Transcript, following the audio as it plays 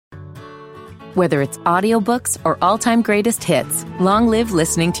Whether it's audiobooks or all-time greatest hits, long live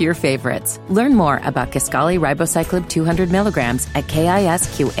listening to your favorites. Learn more about Kisqali Ribociclib 200 milligrams at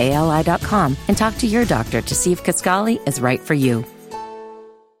KISQALI.com and talk to your doctor to see if Kisqali is right for you.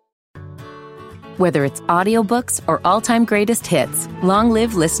 Whether it's audiobooks or all-time greatest hits, long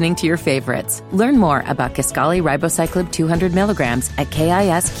live listening to your favorites. Learn more about Kisqali Ribociclib 200 milligrams at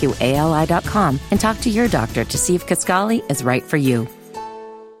KISQALI.com and talk to your doctor to see if Kisqali is right for you.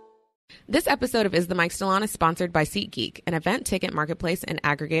 This episode of Is the Mic Still On is sponsored by SeatGeek, an event ticket marketplace and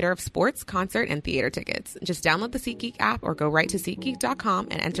aggregator of sports, concert, and theater tickets. Just download the SeatGeek app or go right to SeatGeek.com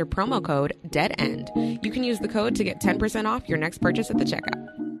and enter promo code DEADEND. You can use the code to get 10% off your next purchase at the checkout.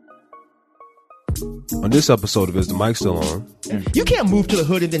 On this episode of Is the Mic Still On? You can't move to the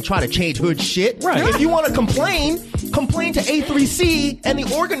hood and then try to change hood shit. Right. If you want to complain to A3C and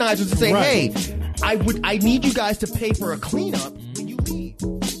the organizers and say, hey, I need you guys to pay for a cleanup when you leave.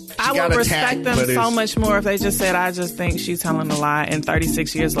 I would respect them so much more if they just said, I just think she's telling a lie, and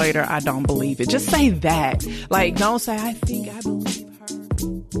 36 years later, I don't believe it. Just say that. Like, don't say, I believe her.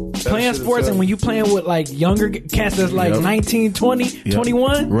 Playing sports, and when you playing with, like, younger cats that's, like, 19, 20,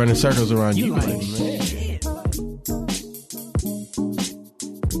 21. Running circles around you. Like, man.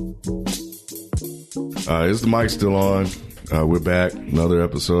 Is the mic still on? We're back. Another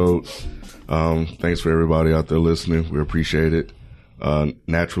episode. Thanks for everybody out there listening. We appreciate it.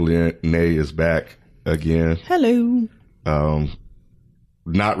 Naturally, Nay is back again. Hello.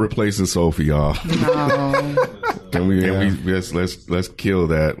 Not replacing Sophie, y'all. No. Can we let's kill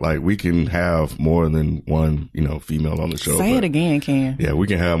that. Like, we can have more than one, female on the show. Say it again, Ken. Yeah, we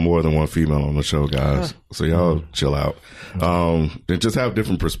can have more than one female on the show, guys. So y'all chill out. They just have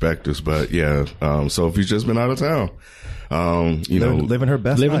different perspectives, but yeah. Sophie's just been out of town. Living her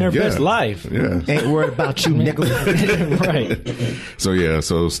best life. Yeah. Ain't worried about you, nigga. Right.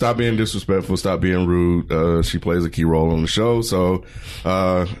 So stop being disrespectful, stop being rude. She plays a key role on the show, so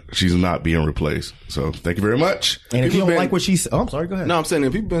she's not being replaced. So thank you very much. And if you don't like what she said, I'm sorry, go ahead. No, I'm saying,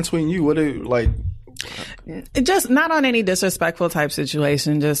 if people been tweeting you, what are like? Just not on any disrespectful type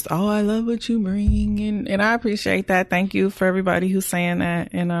situation. Just, I love what you bring, and I appreciate that. Thank you for everybody who's saying that.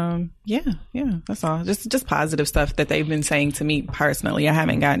 And yeah, that's all. Just positive stuff that they've been saying to me personally. I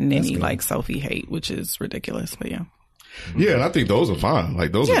haven't gotten any like Sophie hate, which is ridiculous. But yeah. Yeah, and I think those are fine.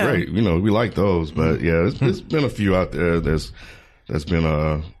 Like, those are great. We like those. But yeah, it's been a few out there that's been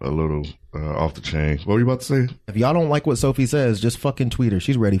a little off the chain. What were you about to say? If y'all don't like what Sophie says, just fucking tweet her.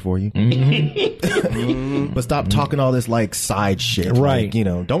 She's ready for you. But stop talking all this like side shit. Right.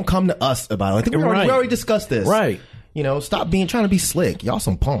 Like, don't come to us about it. I think we already discussed this. Right. Stop trying to be slick. Y'all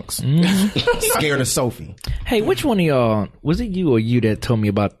some punks. Scared of Sophie. Hey, which one of y'all, was it you or you that told me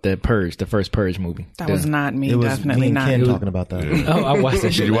about the first Purge movie? That was not me. It was definitely me and not. Ken talking about that. Oh, I watched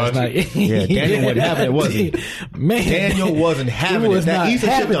that shit last night. Yeah, Daniel wasn't having it, was he? Man, Daniel wasn't having it. That Easter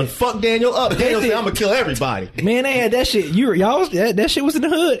shit done fucked Daniel up. Daniel said, I'm gonna kill everybody. Man, they had that shit. That shit was in the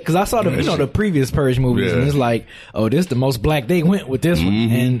hood. Because I saw the previous Purge movies, and it's like, this is the most black they went with this one,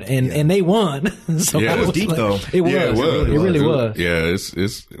 and they won. So yeah, it was deep though. It really was. Yeah,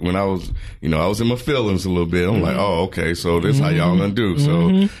 it's when I was in my feelings a little bit. I'm like, oh, okay, so this how y'all gonna do.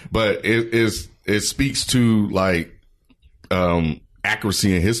 So, but it speaks to like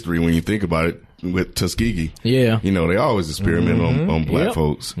accuracy in history when you think about it. With Tuskegee, they always experiment on black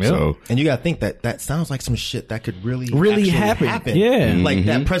folks. Yep. So, and you gotta think that sounds like some shit that could really happen. Yeah, like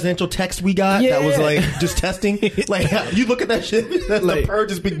that presidential text we got that was like just testing. Like, you look at that shit, the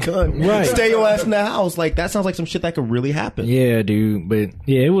purge has begun. Right, stay your ass in the house. Like, that sounds like some shit that could really happen. Yeah, dude. But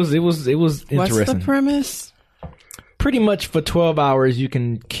yeah, it was interesting. What's the premise? Pretty much for 12 hours, you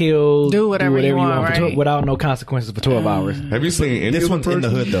can kill, do whatever you want right? without no consequences for 12 hours. Have you seen any this one's in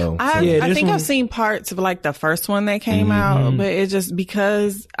the hood though? I think I've seen parts of like the first one that came out, but it's just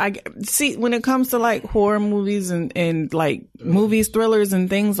because I see when it comes to like horror movies and like movies, thrillers and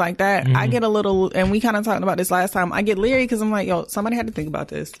things like that, I get a little, and we kind of talked about this last time, I get leery because I'm like, somebody had to think about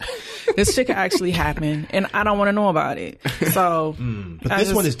this. This shit could actually happen and I don't want to know about it. So, but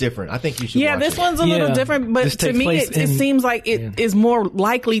this one is different. I think you should watch this it. one's a little different, but to me it seems like it is more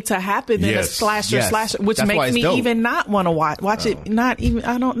likely to happen than a slasher, which That's makes me even not want to watch it. Not even,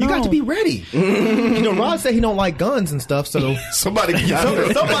 I don't know. You got to be ready. Rod said he don't like guns and stuff, so somebody got to be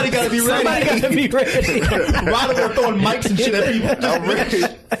ready. Somebody got to be ready. Rod over throwing mics and shit at people.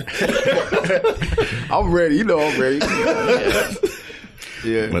 I'm ready. I'm ready.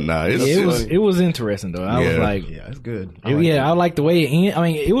 Yeah, but nah, it was interesting though. I was like, it's good. I like the way it ended. I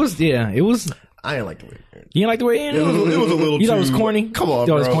mean, it was. I didn't like the way it ended. You didn't like the way it ended? It was a little. You thought it was corny? Come on,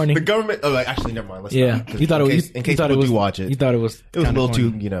 bro. It was corny? The government. Actually, never mind. Let's you not, thought it was. In case people do watch it, you thought it was. It was a little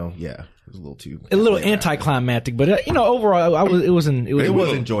corny. too. was a little too anticlimactic, but overall, it was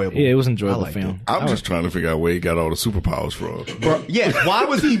enjoyable. Yeah, it was an enjoyable liked film. I'm just trying to figure out where he got all the superpowers from. Bro, yeah, why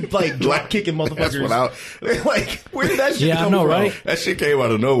was he like drop kicking motherfuckers? Like, where did that shit come I know, from? right? That shit came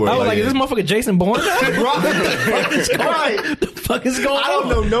out of nowhere. I was like, is this motherfucker Jason Bourne? What the fuck is going on? I don't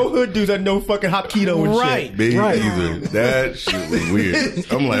know no hood dudes that know fucking Hapkido and Right. shit. Me Right. either. That shit was weird.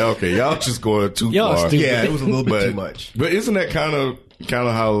 I'm like, okay, y'all just going too Y'all far. stupid. Yeah, it was a little bit too much. But isn't that kind of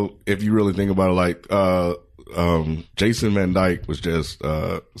how, if you really think about it, like Jason Van Dyke was just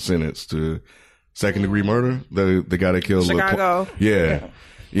sentenced to second-degree murder. The guy that killed Chicago. Yeah.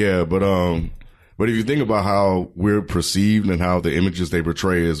 But if you think about how we're perceived and how the images they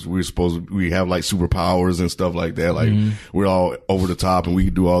portray is, we have like superpowers and stuff like that. Like we're all over the top and we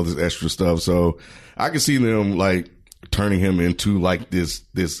can do all this extra stuff. So I can see them like turning him into like this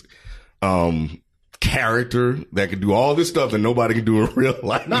character that could do all this stuff that nobody can do in real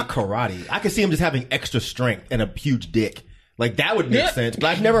life. Not karate. I could see him just having extra strength and a huge dick. Like that would make sense. But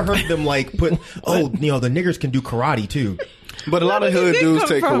I've never heard them like put, the niggers can do karate too. But a lot of hood dudes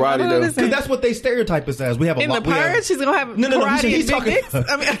take karate though. Because that's what they stereotype us as. We have a In lot. the Pirates, she's gonna have karate He's and talking big dicks.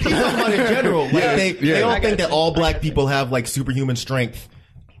 I mean, he's talking about in general. Like they all think that all black people have like superhuman strength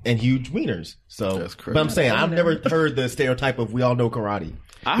and huge wieners. So, That's crazy. but I'm saying I've never heard the stereotype of we all know karate.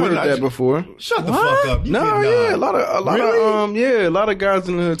 I heard that before. Shut the fuck up. You No, did yeah, not. a lot of guys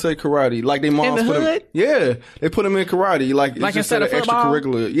in the hood take karate. Like they moms In the put them, hood? yeah, they put them in karate. Like it's Like just instead of football?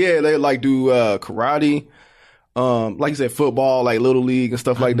 extracurricular. Yeah, they like do karate. Like you said, football, like little league and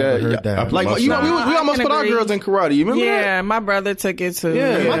stuff like that. heard Yeah. that. Like we No, I almost can put our agree. girls in karate. You remember that? yeah, my brother took it too.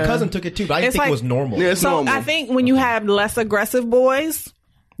 Yeah. My cousin took it too, but I didn't It's think like- it was normal. Yeah, it's So normal. I think when you have less aggressive boys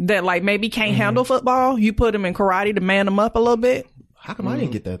that like maybe can't handle football, you put them in karate to man them up a little bit. How come I didn't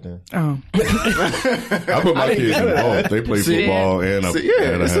get that then? Oh, I put my kids in both. They play football and I So, yeah,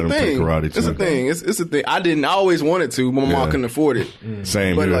 had it's a them take thing. karate too. It's a thing. It's a thing. I always wanted to, but my mom couldn't afford it.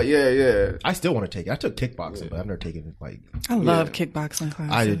 Same But here. like, yeah. I still want to take it. I took kickboxing, but I've never taken it. Like I love kickboxing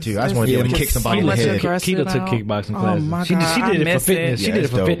classes. I did too. I just want to be able to kick somebody in the much head. aggressive Keto took out. kickboxing Oh classes. my She God, did I it for miss fitness. it. She did it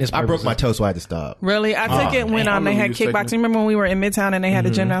it's for dope. fitness I broke purposes. my toe, so I had to stop. Really, I took it when they had you was taking kickboxing. Remember when we were in Midtown and they had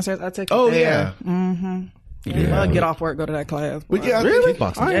a gym downstairs? I took it Oh there. yeah, I'll get off work, go to that class. But yeah, I Really? think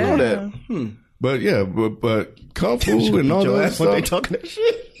kickboxing. I didn't know Yeah. that. But yeah, but kung fu and all Your that ass when they stuff. talking that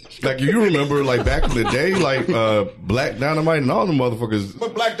shit. Like you remember, like back in the day, like Black Dynamite and all the motherfuckers.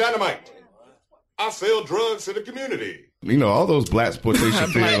 But Black Dynamite, I sell drugs to the community. You know, all those black exploitation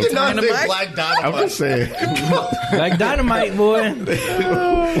films. Did not say Dynamite? Black I'm Dynamite. just saying. Like Dynamite, boy. You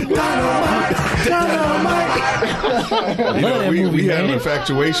know, we had an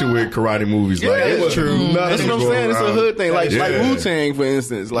infatuation with karate movies. Like, it was true. That's what I'm saying. It's a hood thing. Like Yeah. Wu Tang, for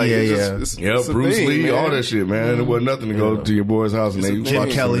instance. Like it's just, Yep, it's a Bruce thing, Lee, man. all that shit, man. It wasn't nothing to go to your boy's house and they It's a watch thing. some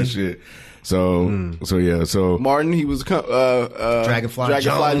of Kelly. that shit. So Martin, he was Dragonfly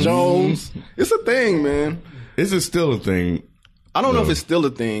Jones. It's a thing, man. is it still a thing? I don't know if it's still a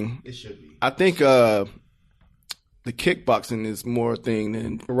thing. It should be. I think the kickboxing is more a thing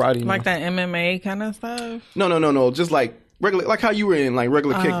than karate. Like now. that MMA kind of stuff. No. Just like regular, like how you were in like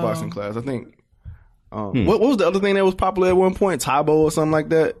regular kickboxing class. I think. What was the other thing that was popular at one point? Taibo or something like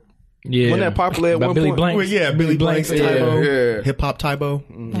that. Yeah. Wasn't that popular at By one Billy point? Blanks? Well, yeah, Billy Blanks, Yeah. Tybo, Yeah. hip hop Tybo.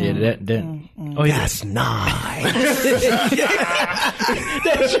 Yeah, that. Oh, yeah. That's nice.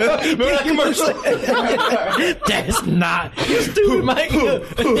 Remember that commercial? That's not stupid, Mike.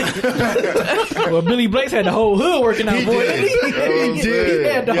 Well, Billy Blanks had the whole hood working out, boy. He did. He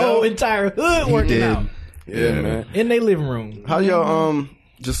had the whole entire hood working did. out Yeah, man. in their living room. How y'all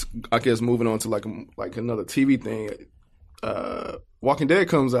just I guess moving on to like another TV thing. Walking Dead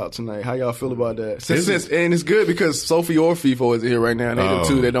comes out tonight. How y'all feel about that? And it's good because Sophie or FIFO is here right now. And they the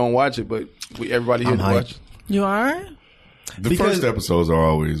two that don't watch it, but everybody here to hyped. watch it. You are? The first episodes are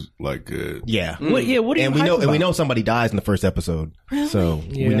always like good. Yeah. What do you And we hype know, about? somebody dies in the first episode. So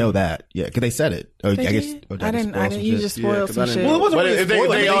we know that. Yeah, because they said it. Oh, They I guess. did? Oh, I didn't. You just spoiled 'cause some I didn't shit. know. Well, it wasn't But really if they-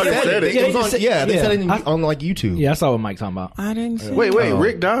 spoiled. they already said it. It was on. Yeah, they Yeah. said it on like YouTube. Yeah, I saw what Mike talking about. I didn't see. Wait,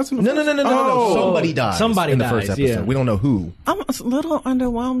 Rick dies in the No. first- Somebody dies. Somebody in the dies, first episode. yeah. We don't know who. I'm a little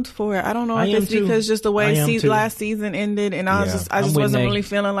underwhelmed for it. I don't know I if am it's too. because just the I way am too. last season ended, and I Yeah. just I'm with wasn't Nate. really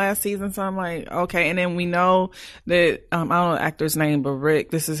feeling last season. So I'm like, okay. And then we know that I don't know the actor's name, but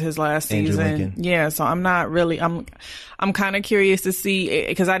Rick, this is his last Andrew season. Lincoln. Yeah, so I'm not really. I'm kind of curious to see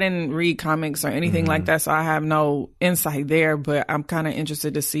because I didn't read comics or anything like that, so I have no insight there. But I'm kind of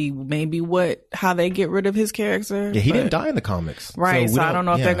interested to see maybe how they get rid of his character. Yeah, he But- didn't die in the comics. Right, we so I don't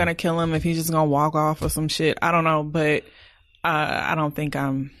know if they're yeah. gonna kill him, if he's just gonna walk off or some shit. I don't know, but I don't think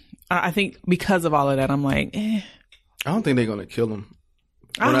I think because of all of that, I'm like, I don't think they're gonna kill him.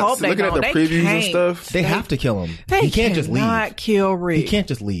 I hope they looking don't. at the They previews and can't. stuff. They have to kill him. They He can't just leave. cannot kill Rick. He can't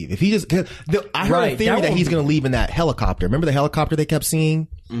just leave. If he just, I heard a Right, theory that that would he's be- going to leave in that helicopter. Remember the helicopter they kept seeing?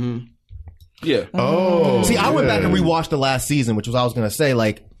 Yeah. Oh, See, I went back and rewatched the last season, which was I was going to say,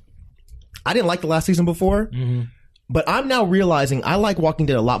 like, I didn't like the last season before, but I'm now realizing I like Walking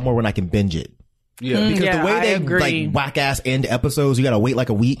Dead a lot more when I can binge it. Yeah. Because Yeah, the way I they agree. like whack ass end episodes, you got to wait like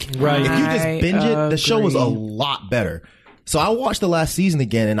a week. Right. If you just I binge it, the show is a agree. lot better. So I watched the last season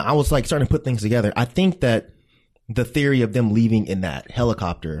again, and I was like starting to put things together. I think that the theory of them leaving in that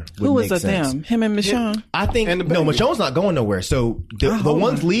helicopter would Who make was it? sense. Them? Him and Michonne. I think And the no, baby. Michonne's not going nowhere. So the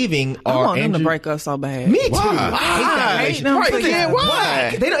ones leaving I are want them to Andrew. break up so bad. Me too. Why? I hate hate them Right, for yeah, that.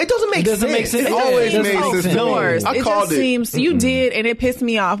 why? They don't, it doesn't make doesn't sense. make sense. It Yeah, always it made doesn't sense make to me. Forced. I It called just it. seems you did, and it pissed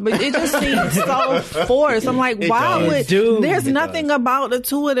me off. But it just seems so forced. I'm like, why does. would? Dude, There's it nothing about the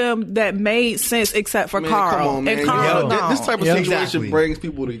two of them that made sense except for Man, Carl. come on, man. And Carl, You gotta- this type of situation Exactly. brings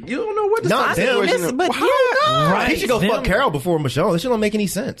people to. You don't know what this Not type of them. situation. But How yeah. Right. He should go Them. fuck Carol before Michonne. This shit don't make any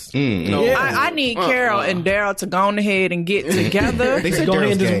sense. No. I need Carol and Daryl to go on ahead and get together. They said Go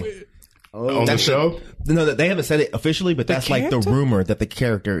Daryl's ahead and gay. just- on the show. No, they haven't said it officially, but that's like the character? rumor that the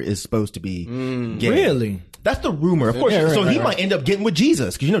character is supposed to be gay. Really? That's the rumor, of course. Yeah, right, so he right, might end up getting with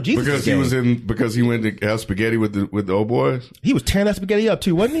Jesus because you know Jesus Because is he gay. was because he went to have spaghetti with the old boys. He was tearing that spaghetti up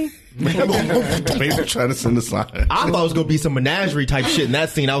too, wasn't he? Maybe trying to send a sign. I thought it was gonna be some menagerie type shit in that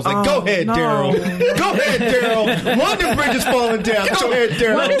scene. I was like, "Go ahead, no. Daryl. Go ahead, Daryl. London Bridge is falling down. Go ahead,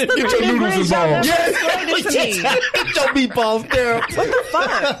 Daryl. What is the Get your London noodles Bridge? Y'all involved. never explained it to me. Get your meatballs, Daryl. What the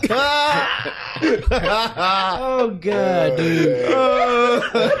fuck? Oh god, dude.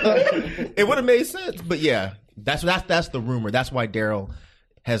 It would have made sense, but yeah, that's the rumor. That's why Daryl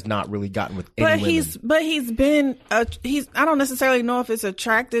has not really gotten with any women. But he's been I don't necessarily know if it's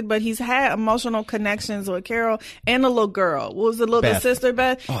attracted, but he's had emotional connections with Carol and the little girl. What was the little Beth. sister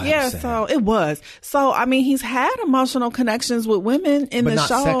Beth? Oh, that yeah, was sad. so it was. So I mean, he's had emotional connections with women in But the not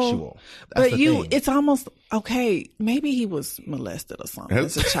show. sexual. That's But the thing. it's almost okay. Maybe he was molested or something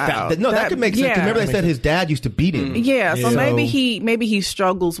as a child. that could make sense. 'Cause remember they said his dad used to beat him. Yeah, so So- maybe he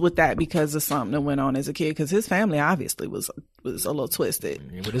struggles with that because of something that went on as a kid. Because his family obviously was a little twisted.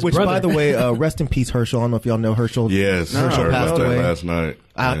 With his Which, brother. by the way, rest in peace, Herschel. I don't know if y'all know Herschel. Yes, I Herschel heard passed about that away. last night.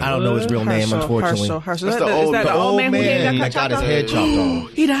 I don't know his real name, unfortunately. Herschel. That's Is that the old man who man got that got his chopped head off? chopped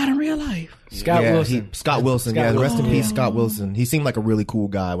off. He died in real life. Scott Yeah, Wilson. Scott Wilson. Scott Yeah, rest in Wilson. peace, Scott Wilson. He seemed like a really cool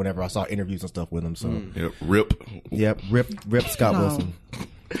guy whenever I saw interviews and stuff with him. So, Yep, rip. yep, rip Scott Wilson.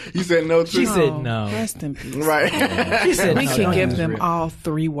 You said no to She said no. Rest in peace. Right. She said We no. can No, give it's them real. all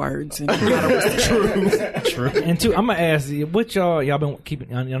three words. And And two, I'm gonna ask you, what y'all been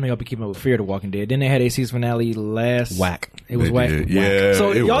keeping? I know y'all been keeping up with Fear the Walking Dead. Then they had a season finale last. Whack. It was They whack. did. Yeah,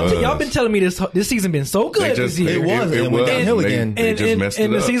 So it y'all was. y'all been telling me this season been so good this year. It was, and it went downhill again. They just messed it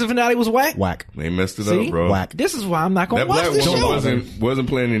and up. the season finale was whack. Whack. They messed it See? up, bro. Whack. This is why I'm not gonna That watch black this woman show. wasn't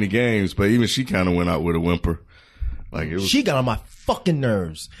playing any games, but even she kind of went out with a whimper. Like it was. She got on my fucking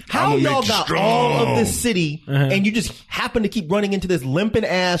nerves. How I'ma y'all make you got strong. all of this city and you just happen to keep running into this limping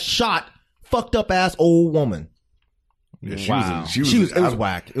ass, shot, fucked up ass old woman? Yeah, Wow. She was. It was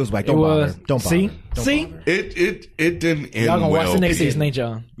whack. It was whack. It Don't was. bother. Don't bother. See, Don't see, bother. It didn't end y'all gonna watch well. the next It- season, ain't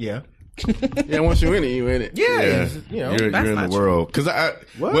y'all? Yeah. Yeah, once you in it, you in it. Yeah. Yeah, You know, you're that's in not the world. Because I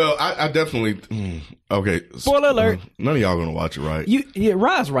definitely. Okay. Spoiler alert. None of y'all gonna watch it, right?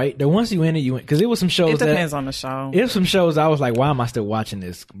 Rod's right. That once you in it, you in. Because it was some shows it depends that. on the show. It was some shows I was like, why am I still watching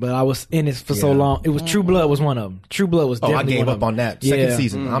this? But I was in this for so long. It was True Blood was one of them. True Blood was Oh, I definitely gave one up of on them. that. Second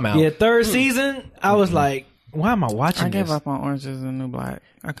season. I'm out. Yeah, third season, I was like, why am I watching I this? gave up on Orange is the New Black.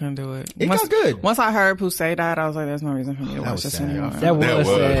 I couldn't do it. It got good. Once I heard Pusey died, I was like, there's no reason for me to watch was this sad. anymore. That was was.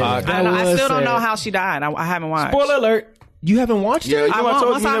 sad. That I was still don't know sad. how she died. I haven't watched. Spoiler alert. You haven't watched Yeah, it? you know, I won't. told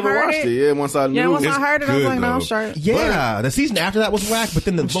you Once you I never heard watched it- it. Yeah, once I knew. Yeah, once It's I heard it, I was good, like, no, I'm though. straight. Yeah. The season after that was whack, but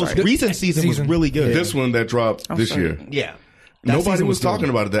then the most recent season was really good. This one that dropped this sorry. year. Yeah. That Nobody season was good. talking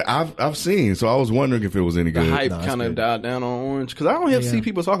about it that I've seen, so I was wondering if it was any the good. hype No, it's kind of good. died down on Orange because I don't have to see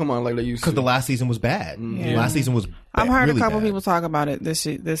people talking about it like they used to. Because the last season was bad. Last season was I've heard really a couple bad. people talk about it this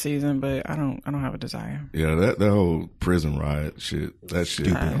season, but I don't have a desire. Yeah, that whole prison riot shit. That shit.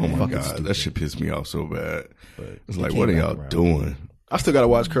 Stupid. Oh my Fucking god, stupid. that shit pissed me off so bad. It's it like, came what are back y'all around. doing? I still got to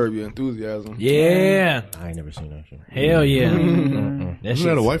watch Curb Your Enthusiasm. Yeah. I ain't never seen that shit. Hell yeah. That Isn't that a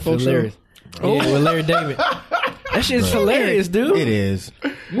shit's white folks show? hilarious. Yeah, with Larry David. That shit's hilarious, dude. It is.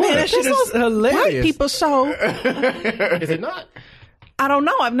 Man, that shit is hilarious. White people show. Is it not? I don't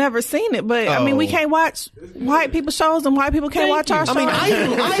know. I've never seen it, but I mean, we can't watch white people shows and white people can't watch our shows. I mean, I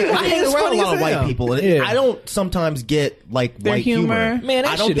hang around a lot of white people, and I don't sometimes get like their white humor. Man, that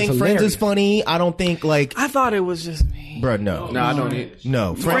I don't shit is think Friends hilarious. is funny. I don't think like, I thought it was just me. bro, no, I don't need.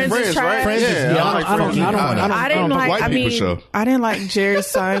 no. Friends is trash. Friends is Yeah, not I like fucking Friends. funny. I didn't like. white I people mean, show. I didn't like Jerry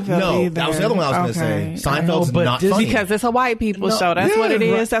Seinfeld No, either. that was the other one I was going to say. Seinfeld's but not this- funny. Because it's a white people show. That's what it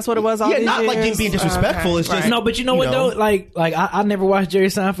is. That's what it was all Yeah, these not like years. being disrespectful. It's just No, but you know what though? Like I never watched Jerry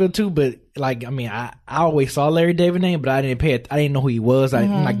Seinfeld too, but like I mean, I always saw Larry David name, but I didn't pay it. I didn't know who he was.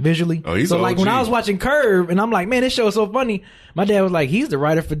 Like visually. Oh, he's so an like OG. when I was watching Curb, and I'm like, man, this show is so funny. My dad was like, he's the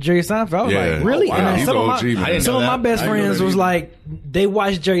writer for Jerry Seinfeld. I was Yeah. like, really? Oh, wow. And then He's some an of OG, man. I didn't some know of my that. best I didn't know friends that was either. like, they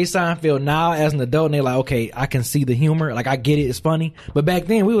watched Jerry Seinfeld now as an adult, and they're like, okay, I can see the humor. Like I get it, it's funny. But back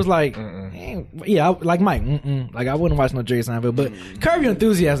then we was like, yeah, like Mike, like I wouldn't watch no Jerry Seinfeld. But Curb Your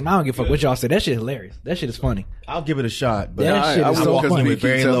Enthusiasm, I don't give a fuck what y'all say. That shit hilarious. That shit is funny. I'll give it a shot. But That shit I is would so because funny. we with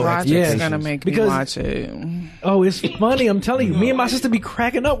very keep low telling- Roger's Yes. gonna make me Because- watch it. Oh, it's funny. I'm telling you. Me and my sister be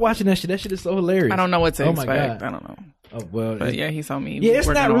cracking up watching that shit. That shit is so hilarious. I don't know what to Oh my expect. God. I don't know. Oh well. But yeah, he told me. Yeah, it's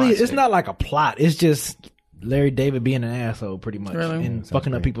we're not gonna really. watch It's it. not like a plot. It's just Larry David being an asshole, pretty much, Really? and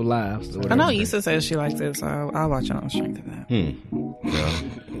fucking up people's lives. or I whatever. know Issa says she likes it, so I'll watch it on the strength of that.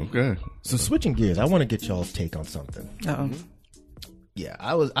 Yeah. Okay. So switching gears, I want to get y'all's take on something. Uh-oh. Yeah,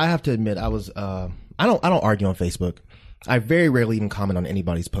 I have to admit, I don't argue on Facebook. I very rarely even comment on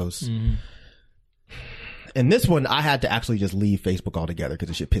anybody's posts. And this one, I had to actually just leave Facebook altogether because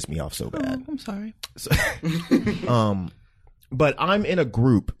it shit pissed me off so bad. I'm sorry. But I'm in a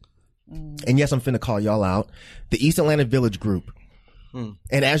group, and yes, I'm finna call y'all out, the East Atlanta Village group. And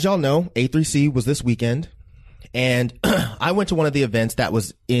as y'all know, A3C was this weekend, and I went to one of the events that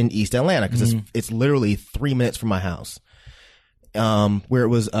was in East Atlanta because it's literally 3 minutes from my house. Where it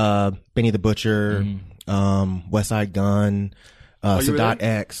was Benny the Butcher, West Side Gun, you were Sadat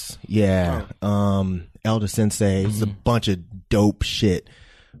there? X, yeah, Elder Sensei. It's a bunch of dope shit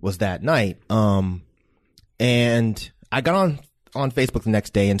was that night. And I got on Facebook the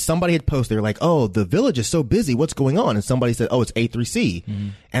next day, and somebody had posted, they're like, oh, the village is so busy, what's going on? And somebody said, oh, it's A3C.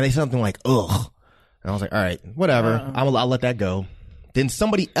 And they said something like, ugh. And I was like, all right, whatever. I'll let that go. Then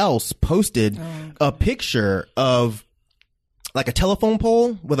somebody else posted a picture of like a telephone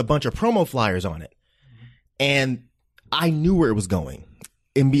pole with a bunch of promo flyers on it. And I knew where it was going.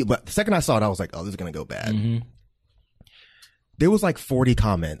 But the second I saw it, I was like, oh, this is going to go bad. There was like 40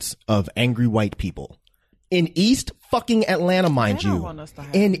 comments of angry white people in East fucking Atlanta, mind They don't you. want us to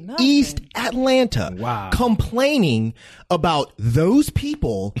have In nothing. East Atlanta. Wow. Complaining about those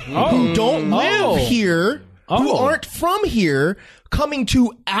people who don't live here, who aren't from here, coming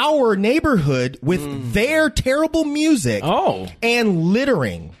to our neighborhood with their terrible music and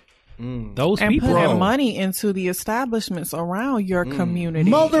littering. Those And people. putting money into the establishments around your community.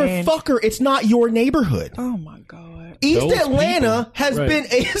 And- Motherfucker, it's not your neighborhood. oh my God. East Those Atlanta people. has Right. been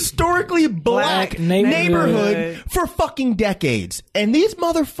a historically black neighborhood. neighborhood for fucking decades. And these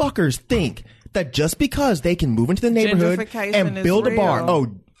motherfuckers think that just because they can move into the neighborhood Gentrification and is build a bar. real. Oh,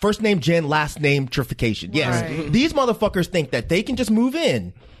 first name Jen, last name Trification. Yes. Right. These motherfuckers think that they can just move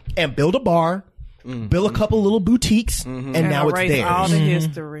in and build a bar, build a couple little boutiques, and now it's erase theirs. all the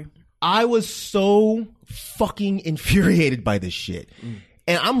history. I was so fucking infuriated by this shit.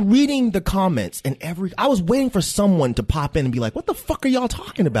 And I'm reading the comments and I was waiting for someone to pop in and be like, what the fuck are y'all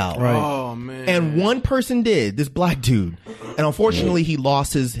talking about? Oh man. And one person did, this black dude. And unfortunately he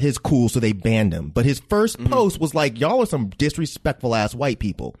lost his cool, so they banned him. But his first post was like, y'all are some disrespectful ass white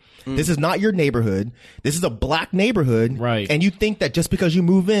people. This is not your neighborhood. This is a black neighborhood. Right. And you think that just because you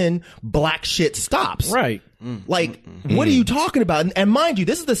move in, black shit stops. Right. Like, what are you talking about? And mind you,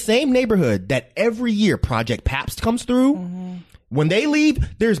 this is the same neighborhood that every year Project Pabst comes through. When they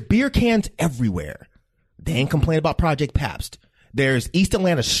leave, there's beer cans everywhere. They ain't complain about Project Pabst. There's East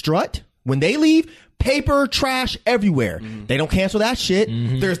Atlanta Strut. When they leave, paper, trash everywhere. They don't cancel that shit.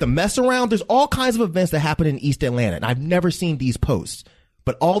 There's the mess around. There's all kinds of events that happen in East Atlanta. And I've never seen these posts.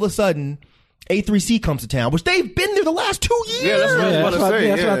 But all of a sudden, A3C comes to town, which they've been there the last 2 years. Yeah, that's what I was about to say.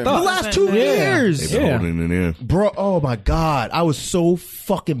 that's what I yeah. thought. The last 2 years. They've been holding it in. Bro, oh my God. I was so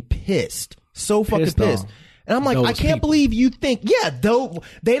fucking pissed. So fucking Pissed pissed. off. And I'm like, Those I can't people. believe you think, though,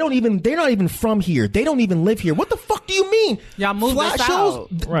 they're not even from here. They don't even live here. What the fuck do you mean? Y'all moved Flat us shows?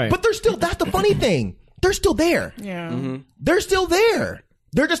 out. Right. But they're still, that's the funny thing. They're still there. Yeah. They're still there.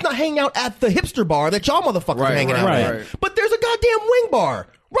 They're just not hanging out at the hipster bar that y'all motherfuckers are Right, hanging out right, at. right. But there's a goddamn wing bar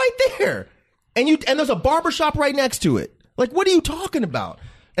right there. And there's a barber shop right next to it. Like, what are you talking about?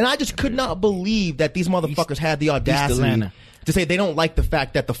 And I just could not believe that these motherfuckers had the audacity Atlanta. to say they don't like the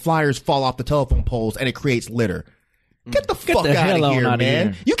fact that the flyers fall off the telephone poles and it creates litter. Get the fuck out hell of on here, outta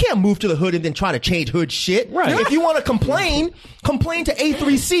man. here. You can't move to the hood and then try to change hood shit. Right. If you want to complain to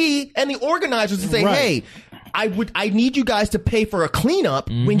A3C and the organizers and say, Right. hey, I need you guys to pay for a cleanup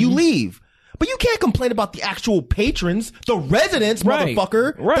when you leave. But you can't complain about the actual patrons, the residents, Right.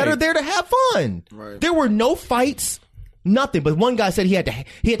 motherfucker, Right. that are there to have fun. Right. There were no fights. Nothing, but one guy said he had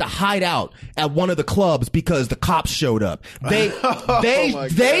to hide out at one of the clubs because the cops showed up. They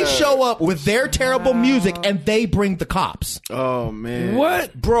show up with their terrible music and they bring the cops. Oh man.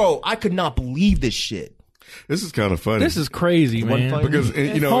 What? Bro, I could not believe this shit. This is kind of funny. This is crazy, man. because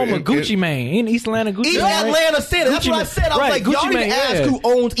you know Home of Gucci Mane in East Atlanta. Gucci East Mane, Atlanta Santa. That's Gucci what I Mane. said. I was Right, like, Gucci y'all need Mane, to ask yeah. who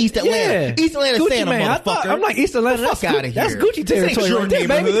owns East Atlanta. Yeah. East Atlanta Gucci Santa, Mane. motherfucker. I'm like, East Atlanta. Fuck That's out of here. That's Gucci This ain't territory your right there,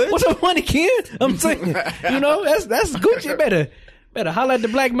 baby. neighborhood. What's up, money, kid? I'm saying, that's Gucci. Better holler at the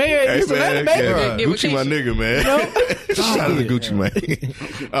black mayor at Hey, East Atlanta, man, baby. yeah, Give Gucci my nigga, man. Shout out to Gucci Mane.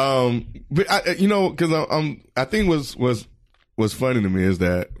 But I, you know, because I think what's funny to me is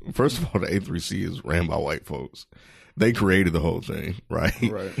that first of all, the A3C is ran by white folks. They created the whole thing, right?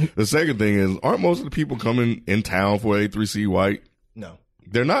 Right. The second thing is, aren't most of the people coming in town for A3C white? No.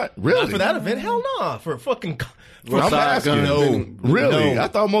 They're not really. Not for that event? Hell no. For fucking... I'm asking. No. Really? No. I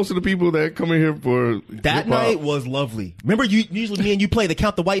thought most of the people that come in here for That hip-hop- night was lovely. Remember, usually me and you play the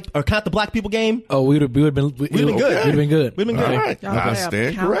count the black people game? Oh, we'd have been good. We'd been good. We'd been good. All right. Y'all I play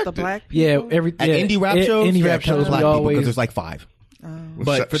stand Count the corrected. Black Yeah, People? At yeah, indie rap shows? Indie Yeah, rap count the shows. black We people always because there's like 5.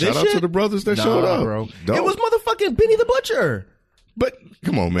 But Shout- for this shout out shit, to the brothers that showed up, bro. Dope. It was motherfucking Benny the Butcher. But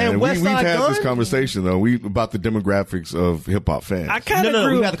come on, man. And We've West Side had Gun? this conversation though. About the demographics of hip hop fans. I kind of No.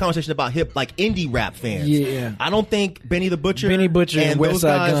 grew We up. had the conversation about indie rap fans. Yeah. I don't think Benny the Butcher, Benny Butcher and those West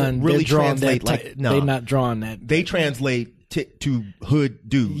Side guys Gun really they're drawing translate that. like no. They're not drawing that. They translate to hood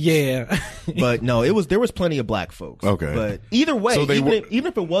dudes. Yeah. But no, there was plenty of black folks. Okay. But either way, So they even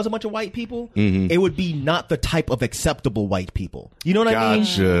if it was a bunch of white people, it would be not the type of acceptable white people. You know what I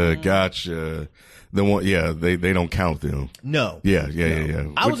mean? Gotcha. The one, yeah, they don't count them. No. Yeah.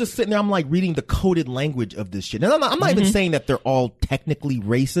 I was just sitting there, I'm like reading the coded language of this shit. And I'm not even saying that they're all technically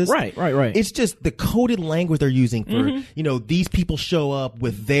racist. Right. It's just the coded language they're using for, these people show up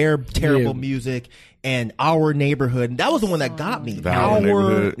with their terrible music and our neighborhood. And that was the one that got me. Our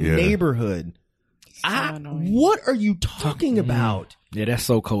neighborhood, yeah. neighborhood. What are you talking about? Yeah, that's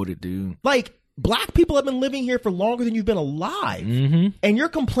so coded, dude. Like, black people have been living here for longer than you've been alive. And you're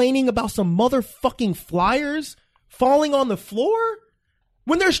complaining about some motherfucking flyers falling on the floor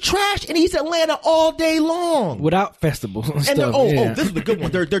when there's trash in East Atlanta all day long. Without festivals and And stuff. this is the good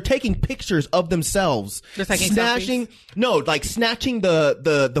one. They're taking pictures of themselves. They're taking snatching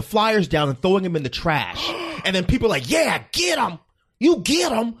the flyers down and throwing them in the trash. And then people are like, yeah, get them. You get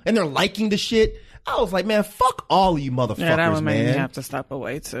them. And they're liking the shit. I was like, man, fuck all of you motherfuckers, Yeah, that would make me man. have to step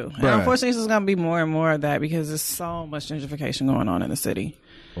away too. And Right. unfortunately, it's just going to be more and more of that because there's so much gentrification going on in the city.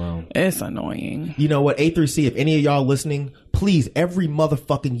 Wow. It's annoying. You know what, A3C, if any of y'all listening, please, every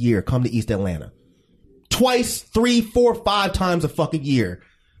motherfucking year, come to East Atlanta. Twice, 3, 4, 5 times a fucking year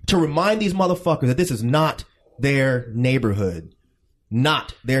to remind these motherfuckers that this is not their neighborhood.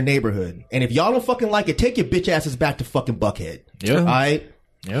 Not their neighborhood. And if y'all don't fucking like it, take your bitch asses back to fucking Buckhead. Yep. All right?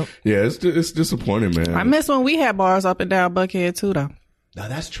 Yep. Yeah, it's disappointing, man. I miss when we had bars up and down Buckhead too, though. Now,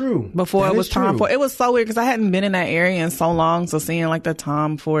 that's true. Before That it was is Tom true. Ford. It was so weird because I hadn't been in that area in so long. So seeing like the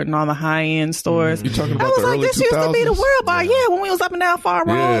Tom Ford and all the high end stores. You talking I about was the like, early this used to be the 2000s? world bar. Yeah, when we was up and down Far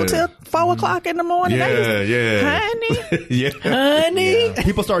Road Yeah. till 4 o'clock in the morning. Yeah. Honey. Yeah. Honey.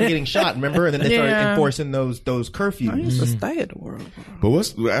 People started getting shot, remember? And then they started Yeah. enforcing those curfews. I used to stay at the world bar.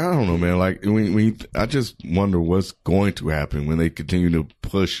 But I don't know, man. Like, I just wonder what's going to happen when they continue to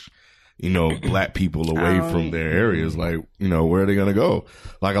push, black people away from their areas. Like, where are they going to go?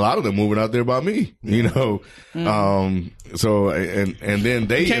 Like, a lot of them moving out there by me, so, and then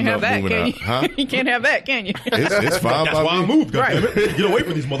they Can't end have up that, moving can out. you? Huh? You can't have that, can you? It's fine by me. moved, Right. Get away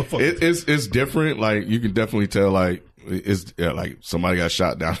from these motherfuckers. It's different. Like, you can definitely tell, like, it's like somebody got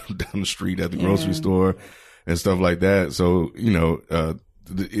shot down the street at the grocery store and stuff like that. So,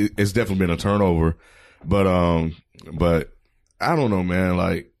 it's definitely been a turnover, but I don't know, man.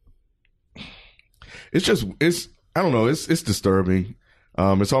 Like, I don't know. It's disturbing.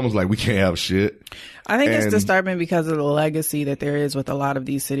 It's almost like we can't have shit. I think it's And- disturbing because of the legacy that there is with a lot of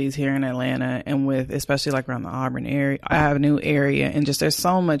these cities here in Atlanta and with especially like around the Auburn area, Avenue area, and just there's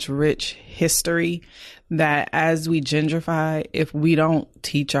so much rich history that as we gentrify, if we don't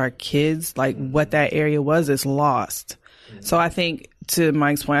teach our kids like what that area was, it's lost. So I think to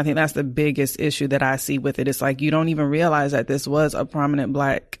Mike's point, I think that's the biggest issue that I see with it. It's like you don't even realize that this was a prominent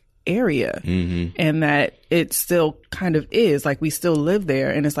black area, and that it still kind of is like we still live there.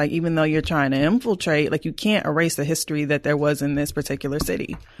 And it's like, even though you're trying to infiltrate, like you can't erase the history that there was in this particular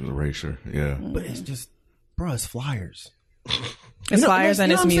city. Erasure, yeah. But it's just, bro, it's flyers. It's flyers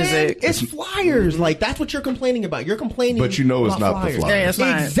and it's what I'm saying? music. It's flyers. Like, that's what you're complaining about. You're complaining, But you know it's about not the flyers. flyers. Yeah, it's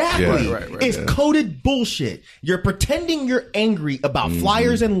not. Exactly. Yeah. Right, It's coded bullshit. You're pretending you're angry about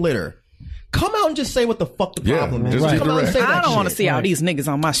flyers and litter. Come out and just say what the fuck the Yeah, problem is. just be Come out and direct. say that I don't want to shit. see all these niggas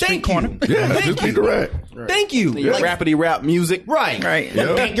on my street Thank corner. you. Yeah, Thank just be you. direct. Thank you. Your Like, rappity rap music. right. Right.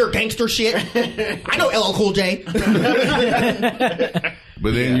 Yep. Your gangster shit. I know LL Cool J.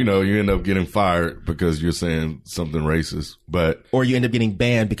 But then, you know, you end up getting fired because you're saying something racist. But Or you end up getting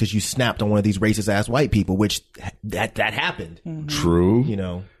banned because you snapped on one of these racist ass white people, which that happened. true. You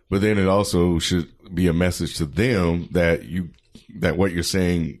know. But then it also should be a message to them that what you're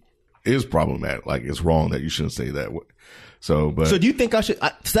saying is problematic. Like, it's wrong, that you shouldn't say that. So do you think I should?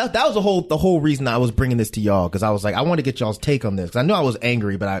 So that was the whole reason I was bringing this to y'all, because I was like, I want to get y'all's take on this, because I know I was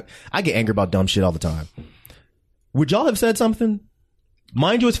angry, but I get angry about dumb shit all the time. Would y'all have said something?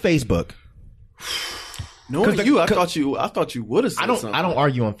 Mind you, it's Facebook. Knowing you, I thought you would have said something. I don't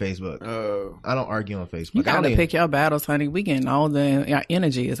argue on Facebook. I don't argue on Facebook. You gotta pick your battles, honey. We getting older, and your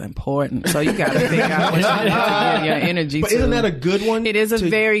energy is important. So you gotta pick out what you need to give your energy But to. isn't that a good one? It is a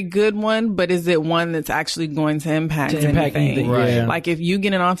very good one, but is it one that's actually going to impact anything? anything, right. Yeah. Like, if you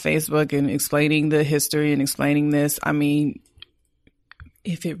get it on Facebook and explaining the history and explaining this, I mean,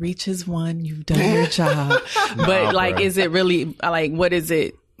 if it reaches one, you've done your job. But is it really, like, what is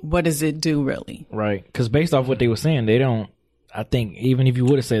it? What does it do, really? Right. Because based off what they were saying, they don't. I think even if you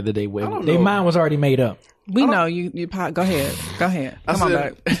would have said that they would, their mind was already made up. We know you. Go ahead. Come on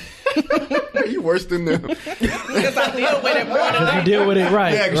back. You worse than them. Because I deal with it more than Because you deal with it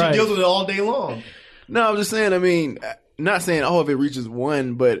right. Yeah, because right. she deals with it all day long. No, I'm just saying. I mean, not saying if it reaches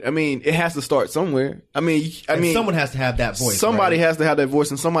one, but I mean, it has to start somewhere. I mean, someone has to have that voice. Somebody right? has to have that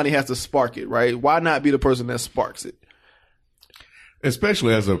voice, and somebody has to spark it, right? Why not be the person that sparks it?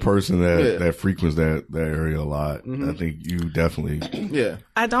 especially as a person that frequents that area a lot, I think you definitely. Yeah,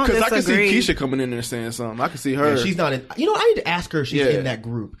 I don't because I can see disagree. Keisha coming in there saying something. I can see her. Yeah, she's not in. You know, I need to ask her if she's in that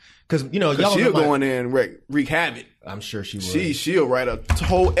group, because y'all she'll know go in there and wreak havoc. I'm sure she would. She'll write a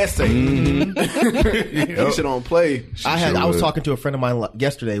whole essay. Keisha don't play. I was talking to a friend of mine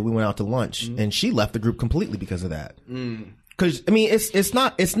yesterday. We went out to lunch, and she left the group completely because of that. Because I mean, it's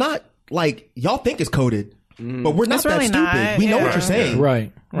not like y'all think it's coded. But we're not It's that really stupid. not. We know Yeah. what you're saying.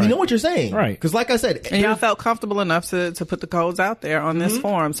 Right. We know what you're saying. Right. Because like I said, And y'all felt comfortable enough to put the codes out there on this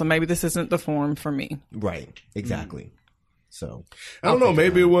forum. So maybe this isn't the forum for me. right. Exactly. So I don't know.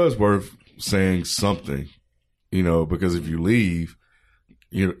 Maybe it was worth saying something, because if you leave,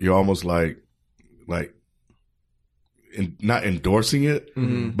 you're almost like not endorsing it,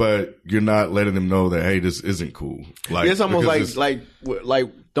 but you're not letting them know that, hey, this isn't cool. Like It's almost because like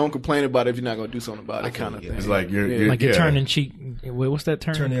don't complain about it if you're not going to do something about it, kind of thing. it's like you're You're turning cheek. What's that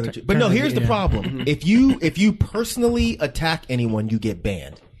term? turn the other cheek. But no, here's the problem. If you personally attack anyone, you get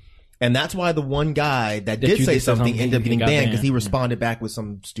banned. And that's why the one guy that did you say did say something something, ended up he getting got banned because banned. he responded back with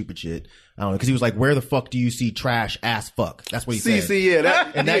some stupid shit. I don't know, because he was like, "Where the fuck do you see trash ass fuck?" That's what he said. yeah,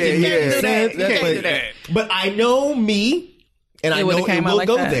 that, And that yeah, didn't make any yeah. sense. You can't But- do that. But I know me, and I would've know it came out will like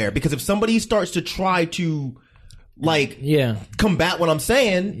go that. there, because if somebody starts to try to Yeah. combat what I'm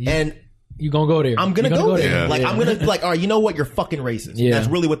saying, and You gonna go there. I'm gonna You're go there. Yeah. Like, I'm gonna be like, all right, you know what? You're fucking racist. Yeah. That's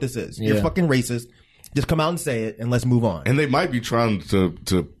really what this is. You're Yeah. fucking racist. Just come out and say it, and let's move on. and they might be trying to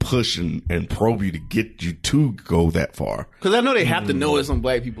push and probe you to get you to go that far. Because I know they have to know there's some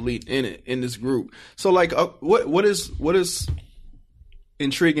black people in this group. So like, what is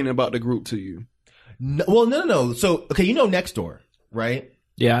intriguing about the group to you? No. So, okay, Nextdoor, right?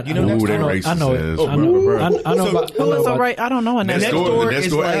 Yeah. You know Ooh, Nextdoor? that racist I know it. ass. I know. I know about. Who is right? I don't know. A name. Nextdoor- Nextdoor is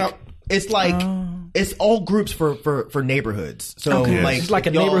Nextdoor like app? it's like it's all groups for neighborhoods. So Okay. like It's like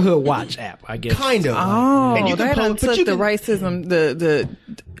a y'all- neighborhood watch app, I guess. kind of. Oh, and you they can done post, but took you the can, racism,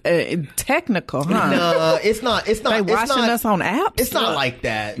 the technical, huh? No, it's not. It's not. They it's watching not, us on apps? It's not like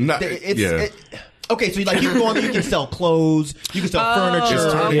that. Not- yeah. Okay, so like you can go on there, you can sell clothes, you can sell furniture.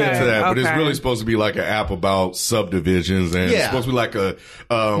 It's turning okay, into that, but it's okay. really supposed to be like an app about subdivisions, and it's Yeah. supposed to be like a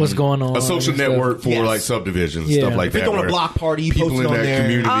What's going on a social and stuff. network for Yes. like subdivisions and Yeah. stuff like If you're that. throwing a where block party, you people post it in on that there.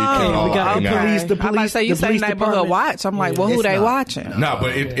 community can all we got hang out. police, the I'm about to say, you the say police neighborhood department. watch. I'm like, well, who It's they not. watching? No,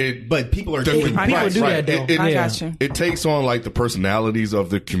 but it But people are the- doing People right, do right. that, though. I It- got you. It takes on like the personalities of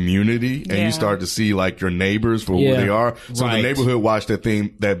the community, and Yeah. you start to see like your neighbors for who Yeah. they are. So Right. the neighborhood watch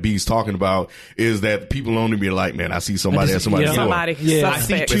that B's talking about is is that people only be like, man, I see somebody at somebody's door. Somebody Yeah. I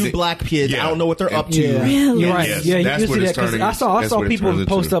see suspect. two black kids. Yeah. I don't know what they're up to. Yeah. Really? You're right. Yes, Yeah, that's you what can see it's that 'cause turning- I saw that's what it people turns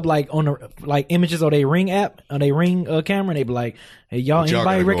post into. up like on the like images of their Ring app, on their Ring camera, and they be like, "Hey, y'all, But y'all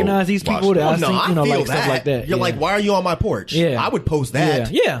anybody gotta go recognize these watch people?" that. That I No, think, I you know, feel like that. stuff like that. You're Yeah. like, why are you on my porch? Yeah. I would post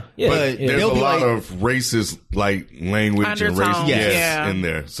that. Yeah. But yeah. there's They'll a be lot like- of racist like language and Undertones, racist yeah. in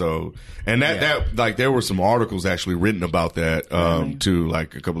there. So and that like there were some articles actually written about that too,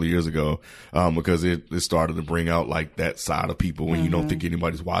 like a couple of years ago, because it started to bring out like that side of people when you don't think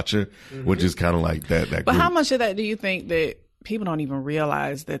anybody's watching, which is kind of like that. But group. how much of that do you think that people don't even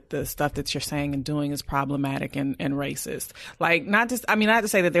realize that the stuff that you're saying and doing is problematic and racist? Like, not to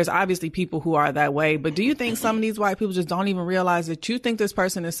say that there's obviously people who are that way, but do you think some of these white people just don't even realize that you think this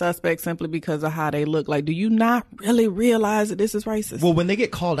person is suspect simply because of how they look? Like, do you not really realize that this is racist? Well, when they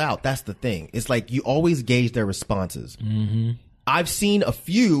get called out, that's the thing. It's like you always gauge their responses. Mm-hmm. I've seen a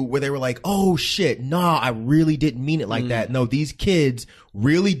few where they were like, oh shit, nah, I really didn't mean it like that. No, these kids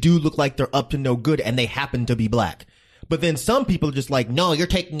really do look like they're up to no good and they happen to be black. But then some people are just like, no, you're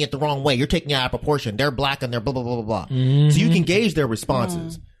taking it the wrong way. You're taking it out of proportion. They're black and they're blah, blah, blah, blah, blah. So you can gauge their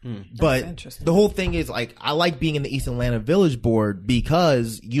responses. But interesting. the whole thing is like, I like being in the East Atlanta Village Board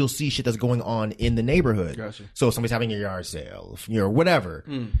because you'll see shit that's going on in the neighborhood. Gotcha. So if somebody's having a yard sale, or whatever.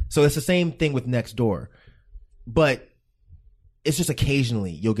 So it's the same thing with Next Door. But it's just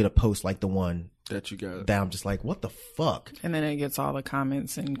occasionally you'll get a post like the one That you got. that I'm just like, what the fuck? And then it gets all the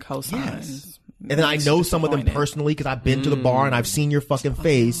comments and cosigns. Yes. And then I know some of them personally because I've been to the bar and I've seen your fucking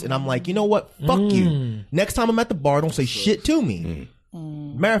face, and I'm like, you know what? Fuck you. Next time I'm at the bar, don't say shit to me.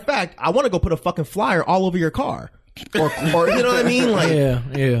 Matter of fact, I want to go put a fucking flyer all over your car, or you know what I mean? Like,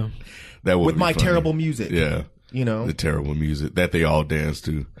 Yeah. that would with be my funny. terrible music. Yeah. You know? The terrible music that they all dance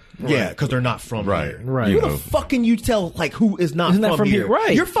to. Yeah, because they're not from Right. here. Right. You Who know. the fuck can you tell like who is not Isn't that from, from here? here?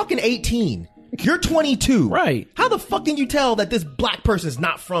 Right. You're fucking 18. You're 22. Right. How the fuck can you tell that this black person is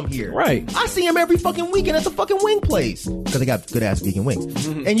not from here? Right. I see him every fucking weekend at the fucking wing place because they got good ass vegan wings.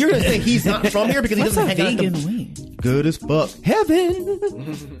 And you're gonna say he's not from here because he What's doesn't a hang out at vegan the wing? good as fuck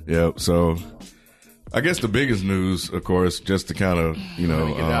heaven. Yeah. So I guess the biggest news, of course, just to kind of, you know,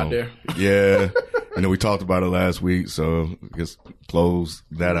 Get it out there. Yeah. And then we talked about it last week, so I guess close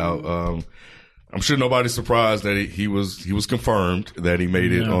that out. I'm sure nobody's surprised that he was confirmed that he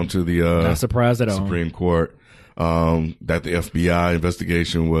made it onto the Not surprised at all. Supreme Court. That the FBI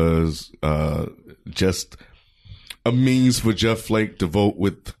investigation was just a means for Jeff Flake to vote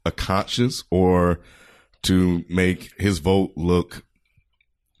with a conscience or to make his vote look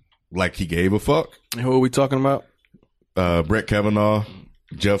like he gave a fuck. And who are we talking about? Brett Kavanaugh.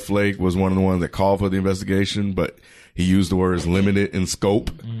 Jeff Flake was one of the ones that called for the investigation, but he used the words limited in scope,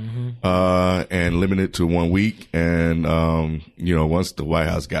 and limited to 1 week. And, you know, once the White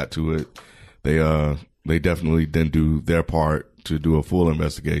House got to it, they definitely didn't do their part to do a full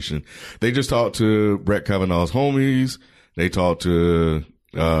investigation. They just talked to Brett Kavanaugh's homies. They talked to,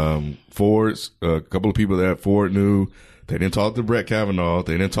 Ford's, a couple of people that Ford knew. They didn't talk to Brett Kavanaugh.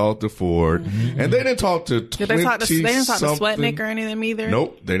 They didn't talk to Ford, and they didn't talk to. Did they talk to Sweatnick or anything either?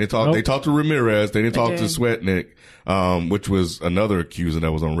 Nope, they didn't talk. Nope. They talked to Ramirez. They didn't talk to did. Sweatnick, which was another accuser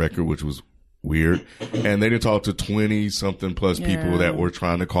that was on record, which was weird. And they didn't talk to 20 something plus people that were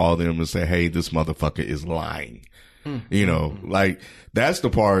trying to call them and say, "Hey, this motherfucker is lying." You know, like that's the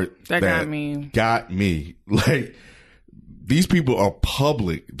part That got me. Got me. Like, these people are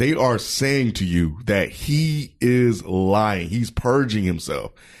public. They are saying to you that he is lying. He's purging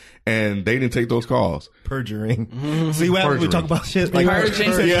himself. And they didn't take those calls. Perjuring. See what happens when we talk about shit like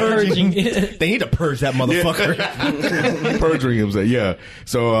Purging. Purging. They need to purge that motherfucker. Perjuring himself. Yeah.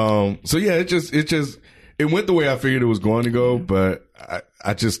 So yeah, it went the way I figured it was going to go, but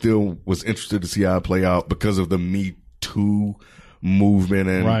I just still was interested to see how it play out because of the Me Too movement.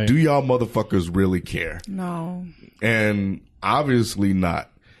 And Right. do y'all motherfuckers really care? No. And obviously not.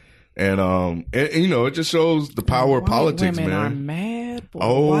 And you know, it just shows the power of politics, women are man. mad. Boy.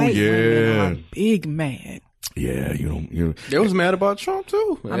 Oh, White yeah. women are big mad. Yeah, you They was mad about Trump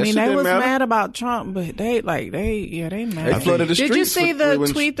too. I mean, they was mad about Trump, but they mad. They flooded the Did you streets see with- the when-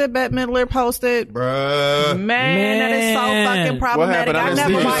 tweet that Bette Midler posted? Bruh. Man, that is so Man. fucking problematic. happened? I I didn't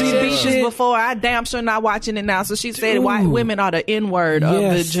never see watched that. Beaches before. I damn sure not watching it now. So she said white women are the N-word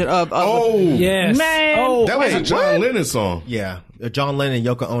Yes. of Oh, Yes. Man. Oh, that was a Wait, John Lennon song. Yeah, a John Lennon and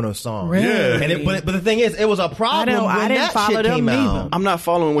Yoko Ono song. Really? Yeah. And but the thing is, it was a problem I when didn't that follow shit them came out. neither. I'm not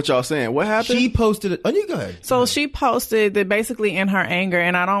following what y'all saying. What happened? She posted it. Oh, you go ahead. So she posted that basically in her anger,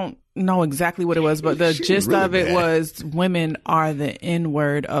 and I don't know exactly what it was, but the She was gist really of it mad. was women are the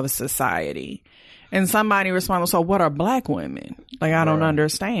N-word of society. And somebody responded, so what are black women? Like, I don't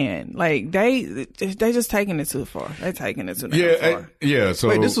understand. Like, they just taking it too far. They taking it too far. Yeah. So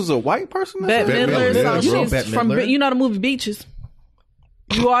wait, this was a white person? Bette Midler. Yeah, So bro. she's Bette from, Midler. you know the movie Beaches?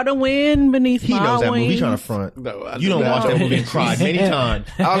 You are the wind beneath He my knows that wings. movie. He trying to front. No, I You don't don't. watch that movie and cried many times.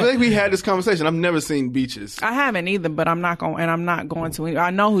 I think we had this conversation. I've never seen Beaches. I haven't either, but I'm not going to. I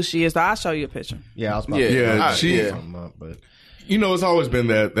know who she is. So I'll show you a picture. Yeah, I was about Yeah. to Yeah, she- she. but You know, it's always been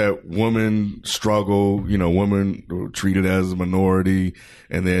that women struggle. You know, women were treated as a minority,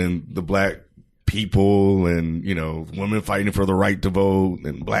 and then the black people, and you know, women fighting for the right to vote,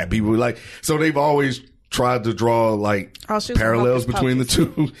 and black people like. So they've always tried to draw like Oh, she was parallels from between the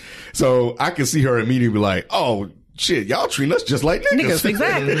two. So I can see her immediately be like, "Oh shit, y'all treating us just like niggas." Niggas,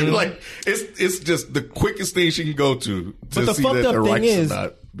 exactly. Like it's just the quickest thing she can go to But the see fucked that up the thing rights is, are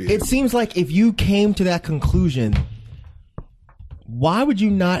not being. it seems like if you came to that conclusion, why would you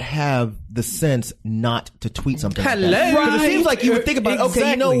not have the sense not to tweet something like that? Hello. Because it seems like you would think about,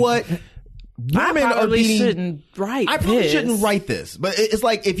 okay, you know Exactly. what? Women I are probably being... shouldn't write I probably this. shouldn't write this. But it's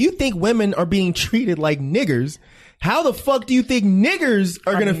like, if you think women are being treated like niggers, how the fuck do you think niggers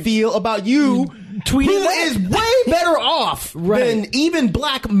are going to feel about you tweeting who that? is way better off Right. than even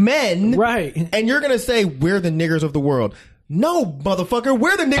black men? Right. And you're going to say, we're the niggers of the world. No, motherfucker,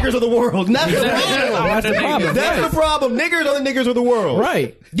 we're the niggers of the world. And that's the problem. That's the problem. That's the problem. Niggers are the niggers of the world.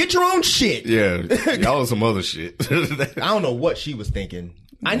 Right. Get your own shit. Yeah, y'all are some other shit. I don't know what she was thinking.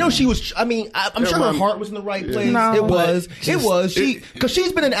 I know she was. I mean, I'm sure her heart was in the right place. No. It was. It was. Because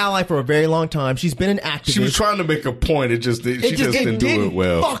she's been an ally for a very long time. She's been an activist. She was trying to make a point. She just didn't do it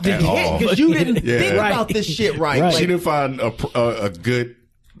well fucking at all. because you didn't Yeah. think Right. about this shit right. Right. She didn't find a good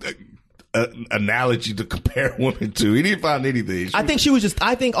analogy to compare women to. He didn't find anything. I think she was just.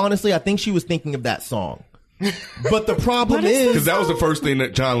 I think honestly, I think she was thinking of that song. But the problem because is, that was the first thing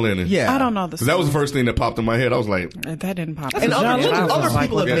that John Lennon. yeah, I don't know the Because that was the first thing that popped in my head. I was like, That didn't pop. And up. other, I was other like,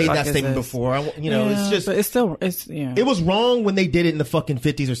 people what have the made fuck that is statement this? before. It's just. But it's still, yeah. It was wrong when they did it in the fucking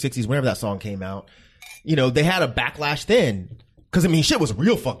 50s or 60s, whenever that song came out. You know, they had a backlash then. Because, I mean, shit was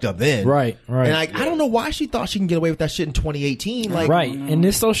real fucked up then. Right. And I don't know why she thought she can get away with that shit in 2018. Like, Right. In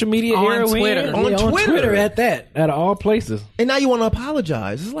this social media On era, Twitter. on Twitter at that, at all places. And now you want to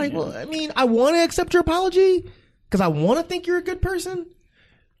apologize. It's like, well, I mean, I want to accept your apology because I want to think you're a good person.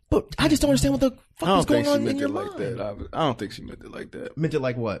 But I just don't understand what the I fuck don't is going think she on in meant your it mind. like that. I don't think she meant it like that. Meant it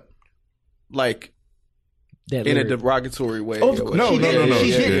like what? Like That in a lyric. derogatory way. Oh, or she whatever. didn't. no.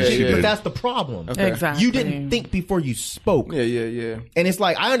 She Yeah, didn't. yeah, yeah. But that's the problem. Okay. Exactly. You didn't think before you spoke. Yeah. And it's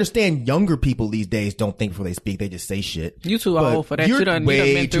like, I understand younger people these days don't think before they speak. They just say shit. You too But old for that. you're You done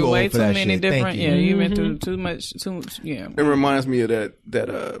way been too through old way for too that many shit. Thank different. you. Yeah, you've been through too much. Yeah. It reminds me of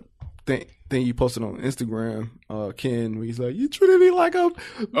that thing you posted on Instagram, Ken, where he's like, "You treated me like a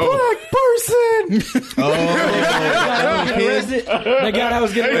black person." That guy that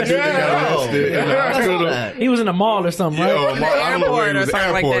was getting arrested. He was in a mall or something, right? I don't know where he was. Airport or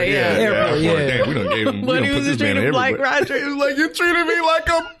something like Airport, that, yeah. Airport, Airport. yeah. Damn, we done gave him. But he was just treating Black Roger. He was like, "You treated me like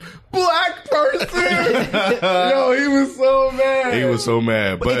a black person." Yo, he was so mad. He was so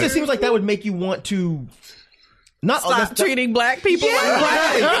mad. But it just seems like that would make you want to not Stop treating black people like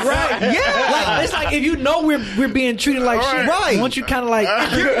Right, right. Yeah. Like, it's like if you know we're being treated like shit, Right. once you kind of like,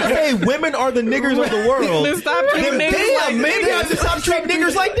 If you're gonna say women are the niggers of the world, Then stop treating then niggas like damn, maybe I have to stop treating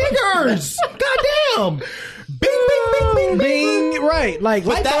niggers like niggers. Goddamn. Bing, bing, bing, bing, bing. bing, right? Like,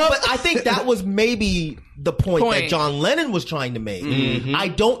 But, lights that, up. but I think that was maybe the point that John Lennon was trying to make. I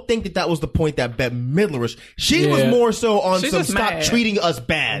don't think that was the point that Bette Midler was. She was Yeah. more so on She's some just stop mad. treating us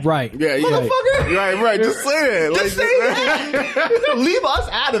bad. Right. Yeah, Motherfucker. Right. Just say it. Just say that. Leave us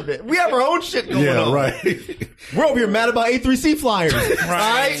out of it. We have our own shit going on. right. We're over here mad about A3C flyers.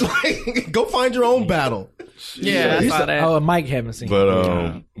 Right? Like, go find your own battle. Yeah, I saw that. Oh, and Mike haven't seen.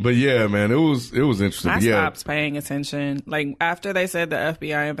 But yeah, man, it was interesting. I Yeah. stopped paying attention. Like, after they said the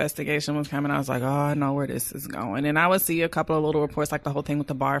FBI investigation was coming, I was like, oh, I know where this is going. And I would see a couple of little reports, like the whole thing with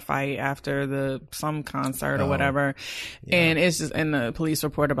the bar fight after some concert or whatever. And it's just, and the police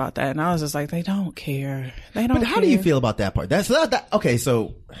report about that. And I was just like, they don't care. They don't But how do you feel about that part? That's not that. Okay,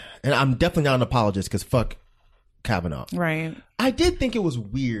 so, and I'm definitely not an apologist because fuck Kavanaugh. Right. I did think it was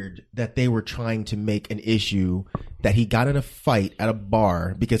weird that they were trying to make an issue that he got in a fight at a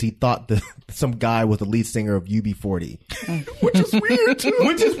bar because he thought some guy was the lead singer of UB40. Which is weird too.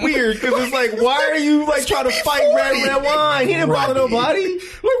 Which is weird because it's like, why are you like trying to fight Red Wine? He didn't bother nobody. Like,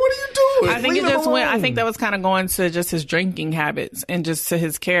 what are you I think it just went. I think that was kind of going to just his drinking habits and just to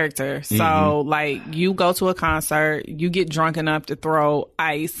his character. So, like, you go to a concert, you get drunk enough to throw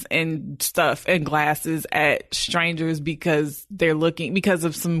ice and stuff and glasses at strangers because they're looking because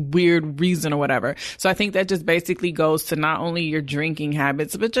of some weird reason or whatever. So, I think that just basically goes to not only your drinking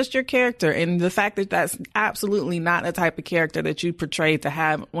habits but just your character and the fact that that's absolutely not the type of character that you portrayed to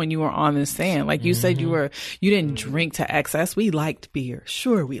have when you were on the stand. Like you said, you didn't drink to excess. We liked beer.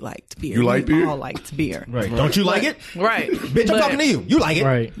 Sure, we liked beer. You like beer? All liked beer. Right. Don't you like it? Right. Bitch, I'm talking to you. You like it.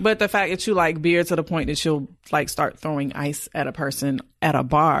 Right. But the fact that you like beer to the point that you'll like start throwing ice at a person at a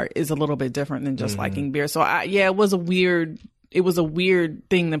bar is a little bit different than just liking beer. So it was a weird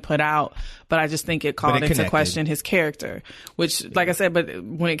thing to put out, but I just think it called into question his character, which, like I said, but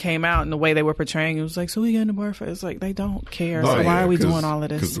when it came out and the way they were portraying, it was like, so we got in the bar for, it's like, they don't care. So why are we doing all of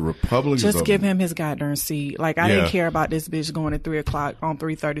this? Because the Republicans just give him his goddamn seat. Like, I didn't care about this bitch going at 3:00 on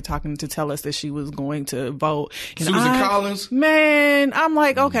 3:30 talking to tell us that she was going to vote. And Susan Collins? Man, I'm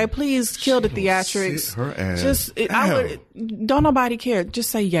like, okay, please kill the theatrics. Sit her ass. Don't nobody care. Just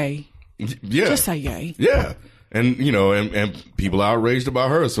say yay. Yeah. Just say yay. Yeah. And, you know, and people outraged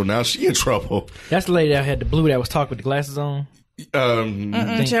about her, so now she in trouble. That's the lady that had the blue that was talking with the glasses on. She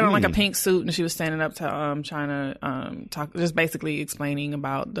had on like a pink suit and she was standing up to trying to talk, just basically explaining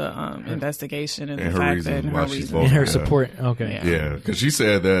about the investigation and the fact that her reason. And her support. Okay. Yeah, because she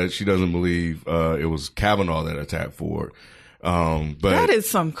said that she doesn't believe it was Kavanaugh that attacked Ford. But that is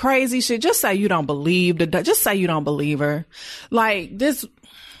some crazy shit. Just say you don't believe just say you don't believe her. Like this.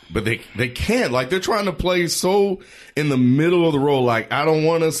 But they can't. Like, they're trying to play so in the middle of the role. Like, I don't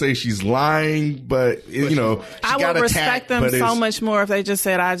want to say she's lying, but, you know, I would respect them so much more if they just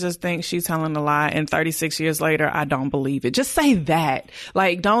said, I just think she's telling a lie, and 36 years later, I don't believe it. Just say that.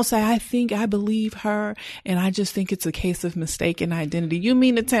 Like, don't say, I think I believe her, and I just think it's a case of mistaken identity. You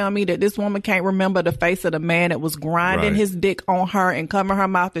mean to tell me that this woman can't remember the face of the man that was grinding his dick on her and covering her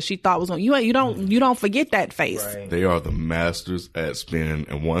mouth that she thought was on you? You don't forget that face. Right. They are the masters at spinning,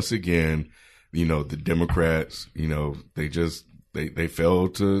 and once again, you know, the Democrats, you know, they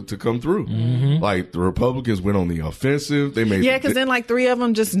failed to come through. Like, the Republicans went on the offensive. They made because then like 3 of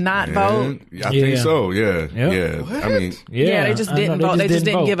them just not vote. I think so. Yeah. What? I mean, they just didn't vote. They just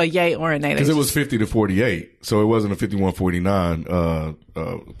didn't give a yay or a nay. Because it was 50-48, so it wasn't a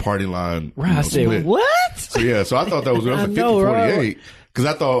 51-49 party line. Right. I said, what? So I thought that was 50-48 because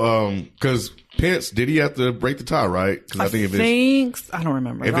I thought because Pence, did he have to break the tie, right? Because I think I don't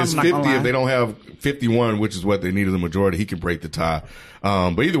remember. If it's 50, if they don't have 51, which is what they needed the majority, he can break the tie.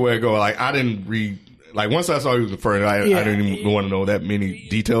 But either way I go, like, I didn't read, like, once I saw he was referring, I didn't even want to know that many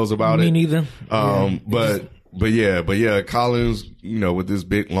details about it. Me neither. But Collins, you know, with this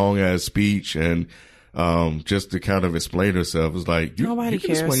big long ass speech and just to kind of explain herself, is like, you can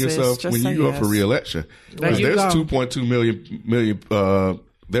explain yourself when you go up for re-election. There's $2.2 million.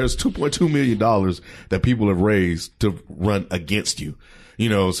 There's $2.2 million that people have raised to run against you. You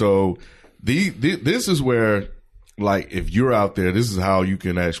know, so this is where, like, if you're out there, this is how you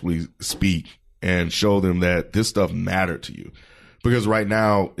can actually speak and show them that this stuff mattered to you. Because right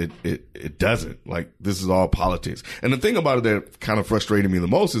now, it doesn't. Like, this is all politics. And the thing about it that kind of frustrated me the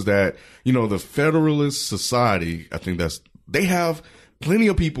most is that, you know, the Federalist Society, I think they have plenty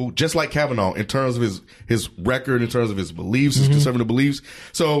of people just like Kavanaugh in terms of his record, in terms of his beliefs, his conservative beliefs.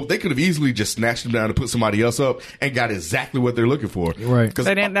 So they could have easily just snatched him down and put somebody else up and got exactly what they're looking for. Right.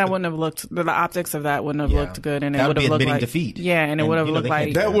 That wouldn't have looked, the optics of that wouldn't have looked good. And it would have looked like defeat. Yeah. And it would have looked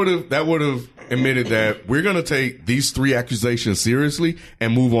like that would have admitted that we're going to take these 3 accusations seriously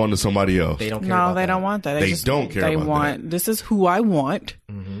and move on to somebody else. They don't care No, about they that. don't want that. They don't care about that. This is who I want.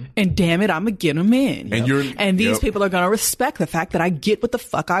 And damn it, I'm going to get them in. And these people are going to respect the fact that I get what the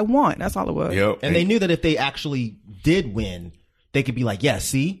fuck I want. That's all it was. Yep. And they knew that if they actually did win, they could be like, yeah,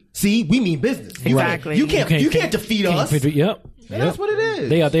 see, we mean business. Exactly. You can't defeat us. Yep. That's what it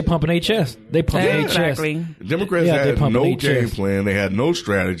is. They pumping their chest. They pumping their chest. Exactly. Democrats had no game plan. They had no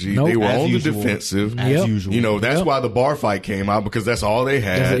strategy. They were on the defensive. As usual. You know, that's why the bar fight came out, because that's all they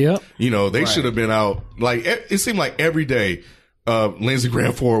had. You know, they should have been out. Like, it seemed like every day, Lindsey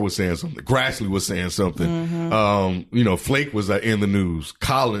Graham Ford was saying something. Grassley was saying something. You know, Flake was in the news.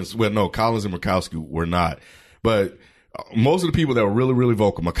 Collins and Murkowski were not. But most of the people that were really, really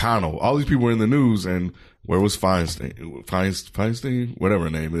vocal, McConnell, all these people were in the news, and where was Feinstein? Whatever her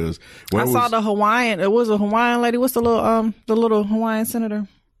name is. I saw the Hawaiian. It was a Hawaiian lady. What's the little Hawaiian senator?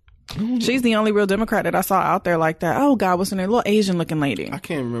 She's the only real Democrat that I saw out there like that. Oh God, what's her name? Little Asian looking lady. I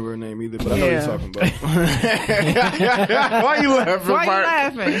can't remember her name either, but I know what you're talking about. Why you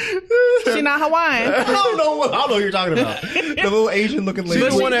laughing? She not Hawaiian. I don't know what you're talking about. The little Asian looking lady. She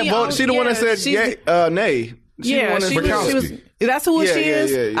the one that voted. She the one that said nay. Yeah, she was. That's who she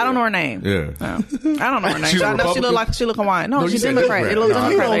is. Yeah. I don't know her name. Yeah. No. I don't know her name. She's I know she look Hawaiian. No, she's Democrat. It looks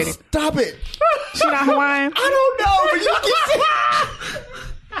Democrat lady. Stop it. She not Hawaiian. I don't know, but you keep saying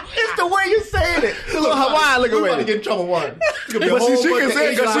it's the way you're saying it. The little Hawaiian looking way to get in trouble. One. But she can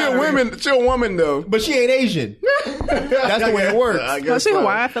say it because she a woman though. But she ain't Asian. That's the way it works. I No, guess she so.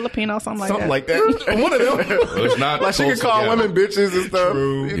 Hawaiian, Filipino, something like that. One of them. Well, it's not Like she can close call together. women bitches and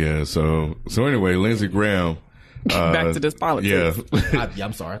stuff. Yeah. So anyway, Lindsey Graham. Back to this politics. Yeah.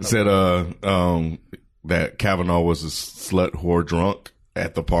 I'm sorry. Said that Kavanaugh was a slut whore drunk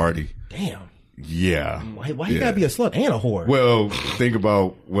at the party. Damn. Yeah. Why you gotta be a slut and a whore? Well, think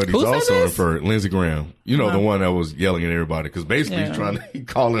about what he's Who said also this? referred. Lindsey Graham. You know, the one that was yelling at everybody because basically he's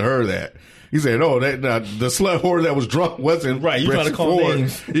calling her that. He said, "Oh, the slut whore that was drunk wasn't Right, you trying to call Ford.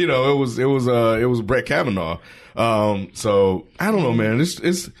 names. You know, it was Brett Kavanaugh. So I don't know, man.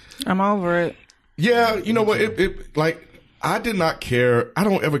 It's I'm over it. yeah. You know what? It like I did not care. I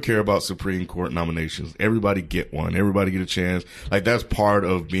don't ever care about Supreme Court nominations. Everybody get one. Everybody get a chance. Like that's part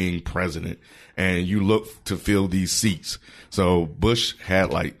of being president. And you look to fill these seats. So Bush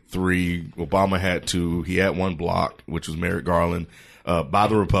had like 3. Obama had 2. He had 1 block, which was Merrick Garland, by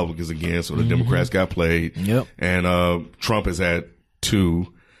the Republicans again. So the Democrats got played. Yep. And Trump has had 2.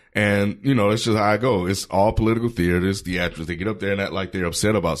 And, you know, that's just how I go. It's all political theater. It's theatrics. They get up there and act like they're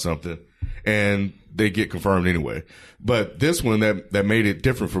upset about something. And they get confirmed anyway. But this one that made it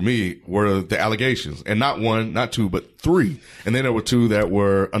different for me were the allegations. And not 1, not 2, but 3. And then there were 2 that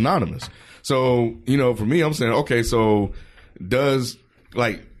were anonymous. So, you know, for me, I'm saying, okay, so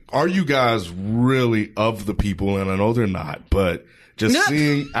are you guys really of the people? And I know they're not, but just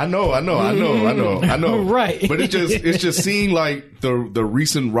seeing, I know. Right. But it's just seeing like the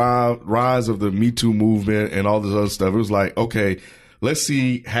recent rise of the Me Too movement and all this other stuff. It was like, okay, let's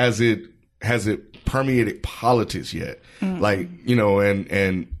see, has it permeated politics yet? Like, you know,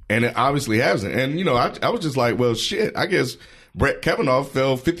 and it obviously hasn't. And, you know, I was just like, well, shit, I guess Brett Kavanaugh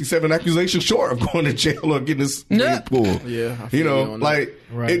fell 57 accusations short of going to jail or getting his name pulled. Yeah, I you feel know, you on that.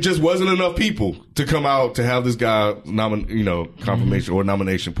 like it just wasn't enough people to come out to have this guy confirmation or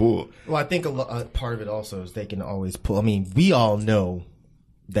nomination pulled. Well, I think part of it also is they can always pull. I mean, we all know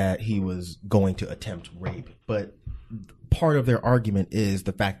that he was going to attempt rape, but part of their argument is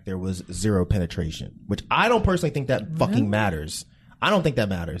the fact there was 0 penetration, which I don't personally think that fucking matters. I don't think that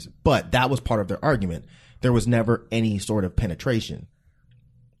matters, but that was part of their argument. There was never any sort of penetration.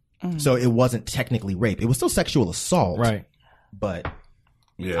 So it wasn't technically rape. It was still sexual assault. Right. But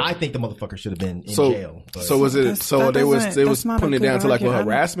Yeah. I think the motherfucker should have been in jail. But. So was it? That's- So that they was that's not a putting it good down to like argument.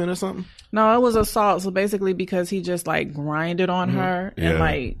 harassment or something. No, it was assault. So basically, because he just like grinded on her and Yeah.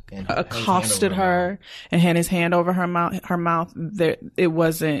 like And accosted had his hand over her and had his hand over her mouth. There, it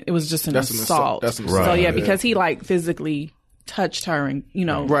wasn't. It was just an That's an assault. assault. That's an So assault. yeah, Yeah. because he like physically touched her and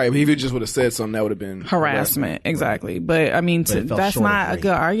Right, but if he just would have said something, that would have been harassment. Exactly. But I mean, it fell that's short of not a rape.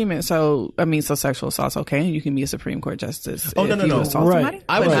 good argument. So I mean, so sexual assault's okay. You can be a Supreme Court justice. Oh, if no. you assault Right. somebody,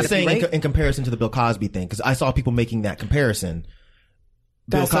 I but was not just if you saying rape. in comparison to the Bill Cosby thing, because I saw people making that comparison.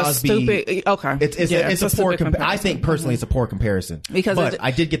 Bill That's a Cosby, stupid. Okay, It's Yeah, a poor. stupid I think personally, it's a poor comparison Because but it-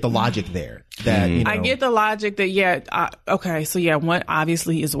 I did get the logic there. That you know, I get the logic that okay, so yeah, one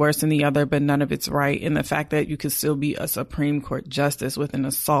obviously is worse than the other, but none of it's right. And the fact that you could still be a Supreme Court justice with an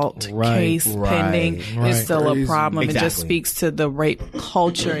assault case pending is still a problem. It just Exactly. speaks to the rape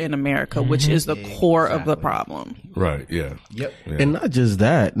culture in America, which is the core of the problem. Right. Yeah. Yep. And not just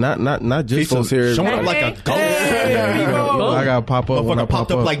that, not just He's here. Showing up like a ghost. I gotta pop up when I Motherfucker pop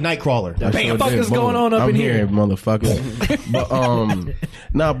popped up like Nightcrawler. I Bam, sure fuck did. is going on up I'm in here? motherfucker.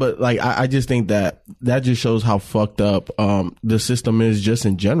 But but like I just think that just shows how fucked up the system is just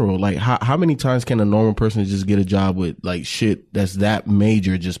in general. Like how many times can a normal person just get a job with like shit that's that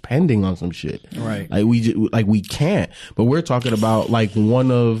major just pending on some shit? Right. Like we can't. But we're talking about like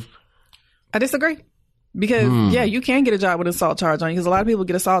one of I disagree. Because yeah, you can get a job with an assault charge on you. Because a lot of people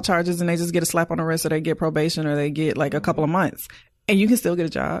get assault charges and they just get a slap on the wrist, or they get probation, or they get like a couple of months, and you can still get a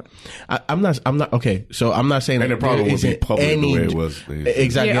job. I'm not okay. So I'm not saying And that it probably there would be isn't public the any way it was.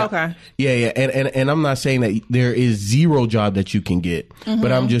 Exactly. Yeah, okay. Yeah. And I'm not saying that there is 0 job that you can get,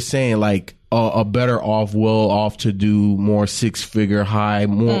 but I'm just saying like a better off, well off to do more 6-figure high,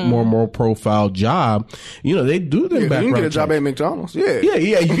 more profile job. You know, they do them You background can get a job checks. at McDonald's. Yeah.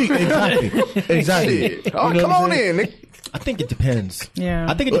 Yeah. You can, exactly. Shit. Oh, You know come what I'm on saying? in, Nick. I think it depends. Yeah.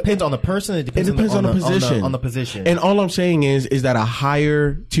 I think it depends on the person. It depends, It depends on the position. On the position. And all I'm saying is that a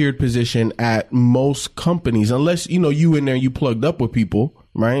higher tiered position at most companies, unless, you know, you in there, you plugged up with people,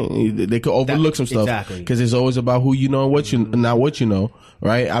 right? They could overlook some stuff. Exactly. Because it's always about who you know and what you, not what you know,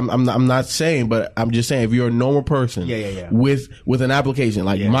 right? I'm not saying, but I'm just saying if you're a normal person with an application,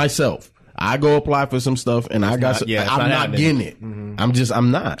 like myself, I go apply for some stuff and I'm not getting it.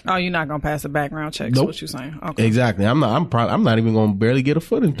 I'm not. Oh, you're not going to pass a background check? Nope. Is what you're saying. Okay. Exactly. I'm not even going to barely get a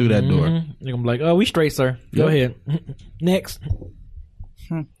foot in through that door. You're going to be like, oh, we straight, sir. Go ahead. Next.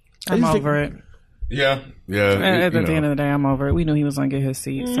 I'm over it. Yeah. At the end of the day, I'm over it. We knew he was going to get his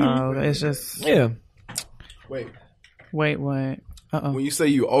seat. So it's just. Yeah. Wait, what? When you say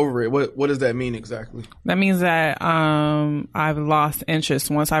you over it, what does that mean exactly? That means that I've lost interest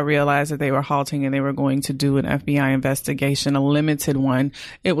once I realized that they were halting and they were going to do an FBI investigation, a limited one.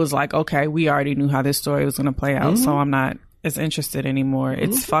 It was like, okay, we already knew how this story was going to play out, so I'm not as interested anymore.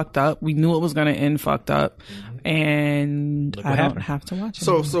 It's fucked up. We knew it was going to end fucked up, and I don't have to watch it.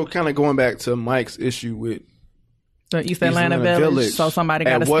 So kind of going back to Mike's issue with the East Atlanta Village. So somebody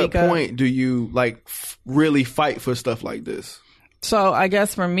got to speak up. At what point do you really fight for stuff like this? So I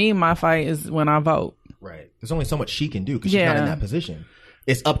guess for me, my fight is when I vote. Right. There's only so much she can do because she's not in that position.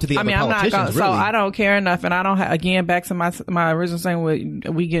 It's up to the other politicians, I'm not really. So I don't care enough, and I don't again, back to my original saying,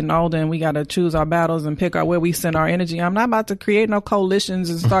 we getting older and we got to choose our battles and pick out where we send our energy. I'm not about to create no coalitions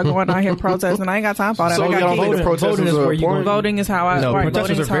and start going out here protesting. I ain't got time for that. So I got voting is where you voting is how I. No, right,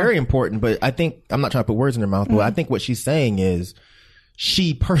 protesters are very important, but I think, I'm not trying to put words in her mouth, but I think what she's saying is,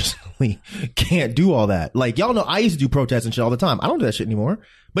 she personally can't do all that. Like, y'all know I used to do protests and shit all the time. I don't do that shit anymore.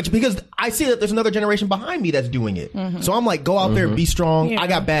 But because I see that there's another generation behind me that's doing it. So I'm like, go out there, be strong. Yeah. I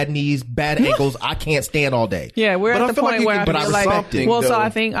got bad knees, bad ankles. I can't stand all day. Yeah, we're at the point where I feel like, well, so I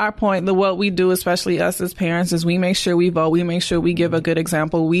think our point, what we do, especially us as parents, is we make sure we vote. We make sure we give a good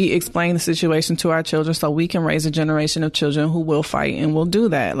example. We explain the situation to our children so we can raise a generation of children who will fight and will do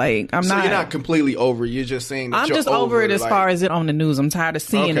that. Like, you're not completely over it. You're just saying that I'm just over it as far as it on the news. I'm tired of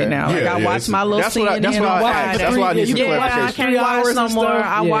seeing it now. Like, I watch my little CNN. That's why I need some clarification. I can't watch no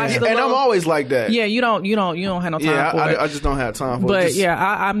more. I watch the and I'm always like that. Yeah, you don't have no time for it. I just don't have time for it. But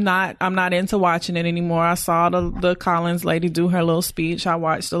I'm not into watching it anymore. I saw the Collins lady do her little speech. I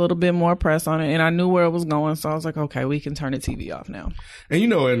watched a little bit more press on it, and I knew where it was going. So I was like, okay, we can turn the TV off now.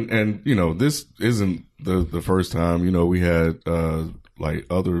 And this isn't the first time. We had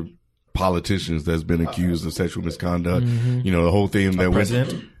other politicians that's been accused of sexual misconduct. The whole thing that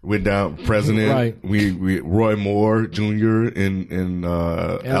went down. President, right? We Roy Moore Jr. in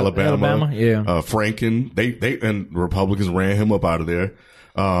Alabama. Franken. They and Republicans ran him up out of there.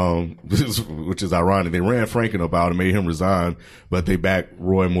 Which is ironic. They ran Franken up out and made him resign, but they backed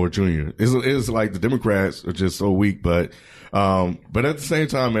Roy Moore Jr. It's like the Democrats are just so weak, but at the same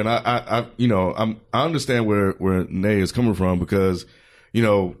time, man, I understand where Nay is coming from because,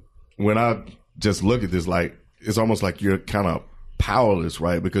 when I just look at this, like, it's almost like you're kind of powerless,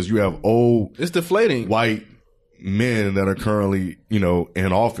 right? Because you have old, it's deflating white men that are currently,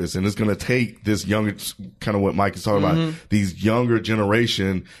 in office, and it's going to take this younger, kind of what Mike is talking about, these younger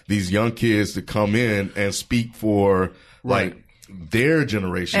generation, these young kids to come in and speak for their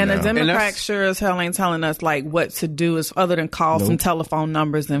generation. And now. the Democrats sure as hell ain't telling us what to do is other than call some telephone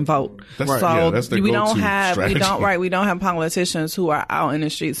numbers and vote. That's so their we don't go-to have strategy. we don't have politicians who are out in the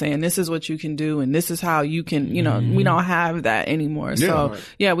street saying this is what you can do and this is how you can, we don't have that anymore. So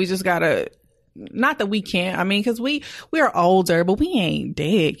we just gotta. Not that we can't. I mean, because we're older, but we ain't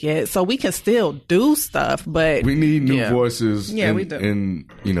dead yet, so we can still do stuff. But we need new voices. Yeah, we do. In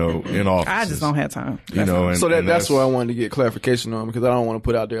office. I just don't have time. That's what I wanted to get clarification on because I don't want to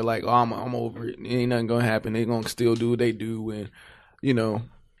put out there like, oh, I'm over it. Ain't nothing gonna happen. They gonna still do what they do, and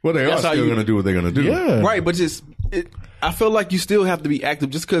well, they are still gonna do what they're gonna do. Yeah. Right, but I feel like you still have to be active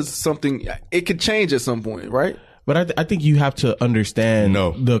just because something it could change at some point, right? But I think you have to understand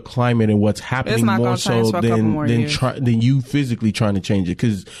the climate and what's happening more so than you physically trying to change it.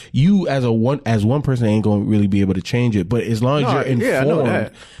 Because you as one person ain't going to really be able to change it. But as long as you're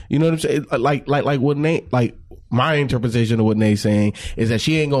informed, you know what I'm saying? Like what Nate, my interpretation of what Nate's saying is that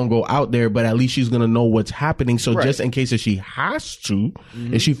she ain't gonna go out there, but at least she's gonna know what's happening. So just in case if she has to,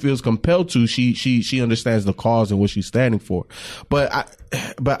 if she feels compelled to, she understands the cause and what she's standing for. But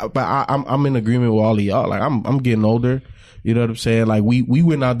I'm in agreement with all of y'all. Like I'm getting older. You know what I'm saying? Like we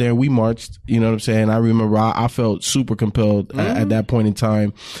went out there and we marched. You know what I'm saying? I remember I felt super compelled at that point in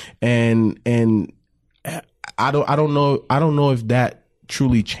time, and I don't know if that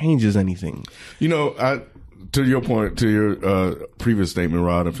truly changes anything. To your point, to your previous statement,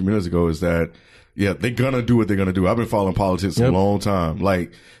 Rod, a few minutes ago, is that, they're going to do what they're going to do. I've been following politics a long time.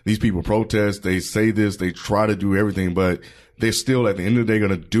 Like, these people protest, they say this, they try to do everything, but they're still, at the end of the day,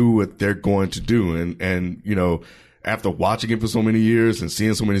 going to do what they're going to do. And after watching it for so many years and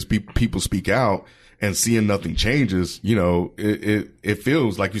seeing so many people speak out and seeing nothing changes, you know, it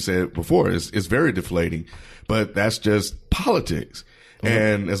feels like you said before, it's very deflating, but that's just politics.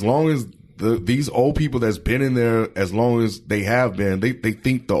 And as long as these old people that's been in there, as long as they have been, they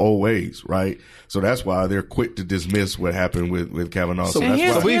think the old ways, right? So that's why they're quick to dismiss what happened with Kavanaugh. So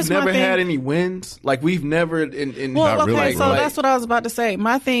that's why we've never had any wins. Like we've never well, okay, really. So that's what I was about to say.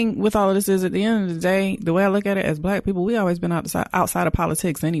 My thing with all of this is, at the end of the day, the way I look at it as Black people, we always been outside of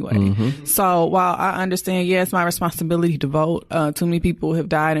politics anyway. Mm-hmm. So while I understand, yeah, it's my responsibility to vote. Too many people have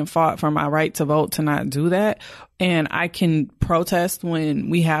died and fought for my right to vote to not do that. And I can protest when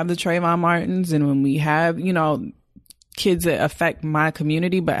we have the Trayvon Martins and when we have, you know, kids that affect my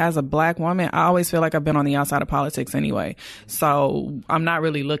community. But as a Black woman, I always feel like I've been on the outside of politics anyway. So I'm not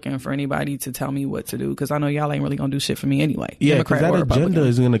really looking for anybody to tell me what to do, because I know y'all ain't really going to do shit for me anyway. Yeah, because that agenda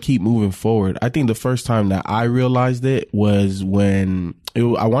is going to keep moving forward. I think the first time that I realized it was when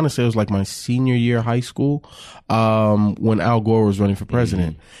I want to say it was like my senior year of high school, when Al Gore was running for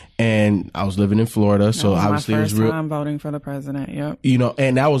president. And I was living in Florida, so obviously it was real. My first time voting for the president. Yep. You know,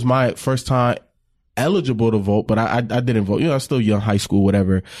 and that was my first time eligible to vote, but I didn't vote. You know, I was still young, high school,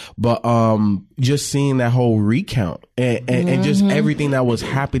 whatever. But just seeing that whole recount and just everything that was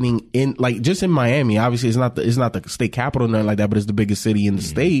happening in, like, just in Miami. Obviously, it's not the state capital, nothing like that, but it's the biggest city in the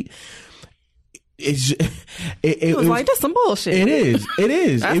state. It was like, that's some bullshit. It is.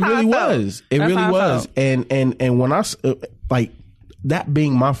 It really was. It really was. And when I like that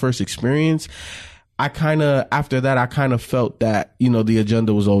being my first experience, after that I kind of felt that, you know, the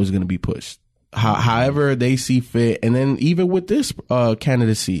agenda was always going to be pushed. However they see fit. And then even with this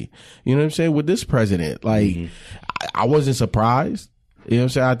candidacy, you know what I'm saying, with this president, like, I wasn't surprised. You know what I'm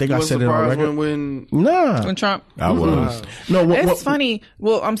saying? I think I said it on record. When Trump. I was. No, it's funny.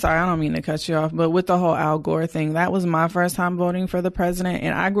 Well, I'm sorry, I don't mean to cut you off, but with the whole Al Gore thing, that was my first time voting for the president,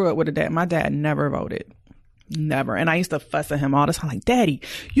 and I grew up with a dad. My dad never voted. Never. And I used to fuss at him all the time, like, Daddy,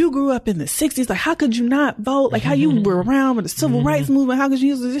 you grew up in the 60s. Like, how could you not vote? Like, how you were around with the civil rights movement? How could you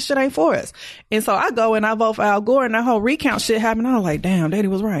use this shit ain't for us? And so I go and I vote for Al Gore, and that whole recount shit happened. I was like, damn, Daddy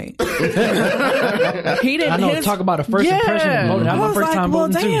was right. He didn't. I know. Talk about a first impression voting. That was my first time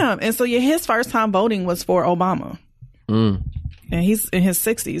voting damn. too. And so, yeah, his first time voting was for Obama. And he's in his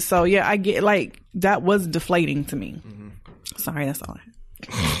 60s. So, yeah, I get, like, that was deflating to me. Sorry, that's all I had.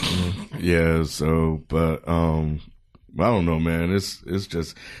 Yeah, so, but, I don't know, man. It's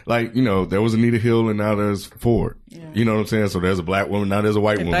just like, you know, there was Anita Hill and now there's Ford. Yeah. You know what I'm saying? So there's a Black woman, now there's a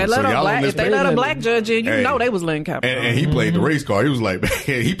white woman. If they let a Black judge in, you know they was letting capital. And he played the race card. He was like,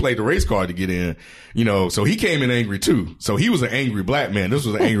 he played the race card to get in, you know, so he came in angry too. So he was an angry Black man. This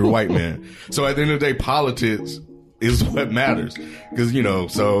was an angry white man. So at the end of the day, politics is what matters. Cause, you know,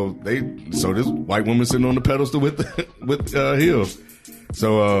 so this white woman sitting on the pedestal with Hill.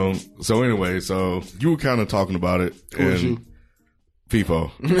 So anyway, so you were kind of talking about it and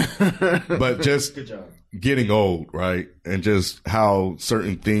FIFO, but just getting old, right? And just how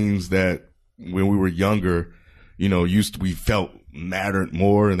certain things that when we were younger, you know, we felt mattered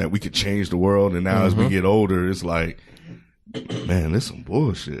more and that we could change the world. And now as we get older, it's like, man, this some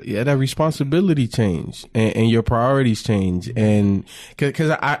bullshit. Yeah, that responsibility changed and your priorities change. And cause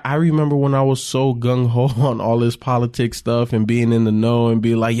I remember when I was so gung ho on all this politics stuff and being in the know and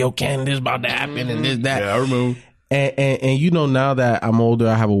being like, yo, Ken, this about to happen and this, that. Yeah, I remember. And you know, now that I'm older,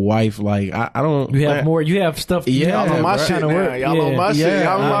 I have a wife. Like I don't. You have more. You have stuff. Yeah, y'all on my shit now. Y'all on my shit.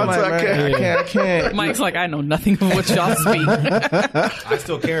 Y'all on my shit. I can't. Mike's like, I know nothing of what y'all speak. I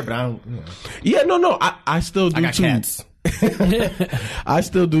still care, but I don't. You know. Yeah, no. I still do too. Cats. I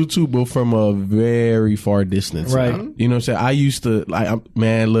still do too, but from a very far distance. Right. You know what I'm saying? I used to, like,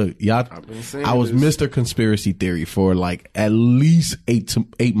 man, look, y'all, I was Mr. Conspiracy Theory for like at least 8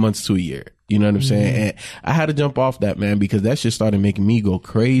 months to a year. You know what I'm saying? And I had to jump off that, man, because that shit started making me go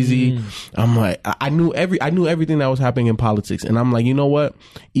crazy. I'm like, I knew everything that was happening in politics. And I'm like, you know what?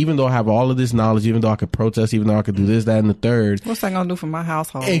 Even though I have all of this knowledge, even though I could protest, even though I could do this, that, and the third. What's that gonna do for my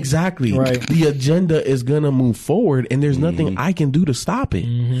household? Exactly. Right. The agenda is gonna move forward and there's nothing I can do to stop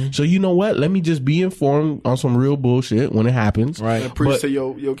it. So you know what? Let me just be informed on some real bullshit when it happens. Right. And preach to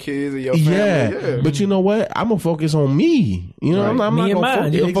your kids and your family. Yeah. But you know what? I'm gonna focus on me. You know, I'm not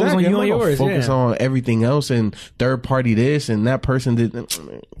gonna focus on you and yours. Focus on everything else and third party this and that person did.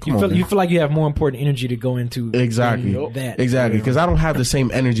 You feel like you have more important energy to go into exactly because I don't have the same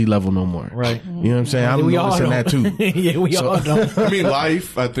energy level no more. Right. You know what I'm saying? I'm noticing that too. Yeah, we all don't. I mean,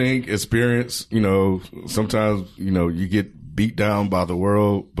 life, I think, experience. You know, sometimes you get beat down by the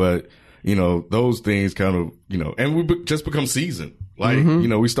world, but you know those things kind of and we just become seasoned. Like you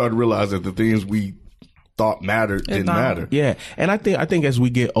know, we start to realize that the things we thought mattered didn't matter. Yeah, and I think as we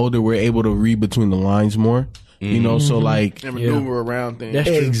get older, we're able to read between the lines more. You know, so like and maneuver around things. That's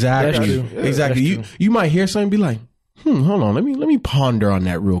true. exactly, That's true. exactly. That's You might hear something and be like, hold on, let me ponder on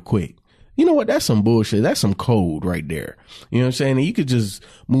that real quick. You know what? That's some bullshit. That's some code right there. You know what I'm saying? And you could just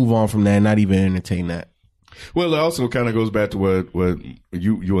move on from that and not even entertain that. Well, it also kind of goes back to what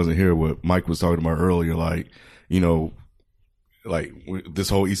you wasn't here, what Mike was talking about earlier, like, you know, like this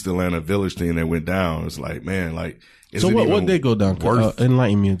whole East Atlanta Village thing that went down. It's like, man, like, So what did go down? worth-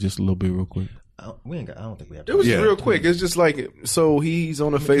 Enlighten me just a little bit real quick. I don't think we have. It was Yeah. real quick. It's just like, so he's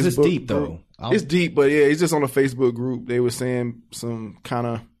on a Facebook it's deep, though. group. It's deep, but yeah, he's just on a Facebook group. They were saying some kind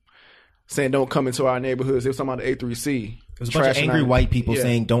of saying don't come into our neighborhoods. They were talking about the A3C. It was a bunch of angry white people Yeah.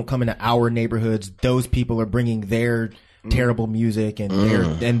 saying, "Don't come into our neighborhoods. Those people are bringing their terrible music and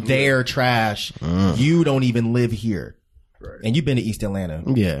their trash. You don't even live here, and you've been to East Atlanta.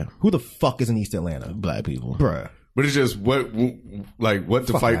 Yeah, Who the fuck is in East Atlanta, black people. bruh? But it's just what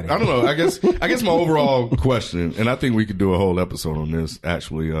to fight. outta I don't know. I guess my overall question, and I think we could do a whole episode on this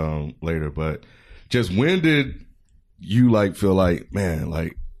actually later. But just when did you like feel like, man,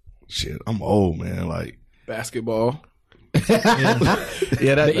 like shit, I'm old, man. Like Basketball.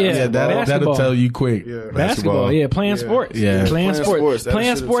 That'll basketball. tell you quick. Basketball, yeah, playing sports. Yeah. Playing sports. That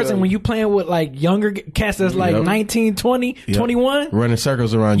Playing shit'll sports, tell and when you. you playing with like younger cats that's like 19, 20, 21, Running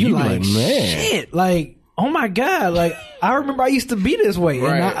circles around you, you like, like, man. shit, like, oh my God, like, I remember I used to be this way, and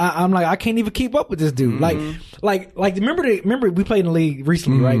Right. I'm like, I can't even keep up with this dude. Like, remember we played in the league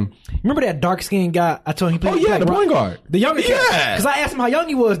recently, right? Remember that dark skinned guy? I told him he played. Oh, yeah, the point guard. the younger cat. Yeah. Because I asked him how young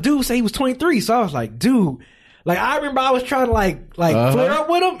he was. Dude said he was 23, so I was like, dude. Like, I remember I was trying to like flare up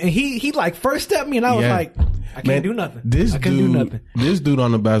with him, and he like first stepped me, and I was Yeah. like, I can't do nothing. This I couldn't dude, do nothing. This dude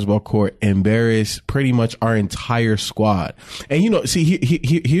on the basketball court embarrassed pretty much our entire squad. And you know, see,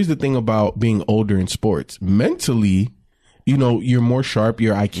 here's the thing about being older in sports. Mentally, you know, you're more sharp,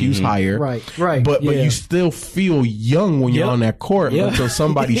 your IQ's higher. Right, But yeah. you still feel young when you're Yep. on that court Yeah. until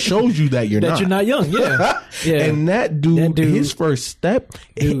somebody shows you that you're That not. you're not young, yeah. Yeah. And that dude, his first step,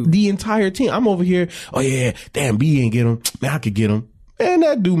 the entire team. I'm over here. Oh yeah, damn, B ain't get him. Man, I could get him. And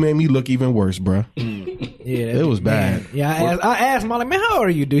that dude made me look even worse, bruh. Yeah, It was bad. Yeah, I asked him, I'm like, man, how old are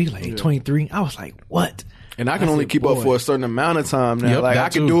you, dude? He's like, 23. I was like, what? And I can only keep up for a certain amount of time now. Yep, like that I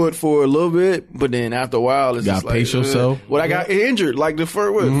can too. do it for a little bit, but then after a while, it's Gotta just like, pace yourself. What I got injured, like the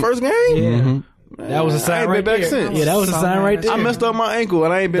first game. Yeah. That was a I sign ain't right been back there. since. Yeah, that was a sign right there. I messed up my ankle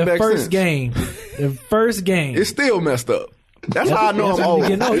and I ain't been the back first since. game. The first game. It's still messed up. That's how I know That's I'm how you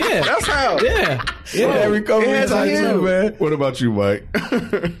old. get old, yeah. That's how. Yeah. Yeah. recovery It hasn't time healed. too, man. What about you, Mike?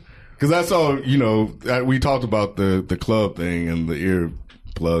 Because that's all, you know, we talked about the club thing and the ear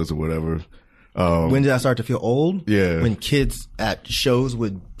plugs or whatever. When did I start to feel old? Yeah. When kids at shows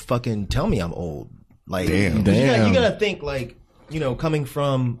would fucking tell me I'm old. Like, Damn. 'cause Damn. You gotta think, like, you know, coming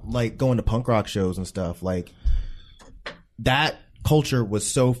from like going to punk rock shows and stuff, like that culture was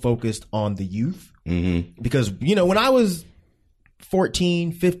so focused on the youth. Mm-hmm. Because, you know, when I was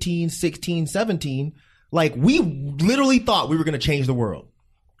 14, 15, 16, 17, like we literally thought we were going to change the world.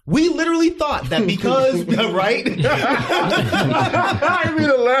 We literally thought that because, right? I mean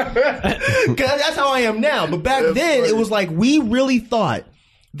to laugh. 'Cause that's how I am now. But back then, it was like we really thought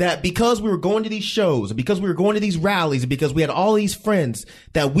that because we were going to these shows and because we were going to these rallies and because we had all these friends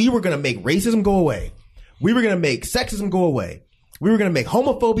that we were going to make racism go away. We were going to make sexism go away. We were going to make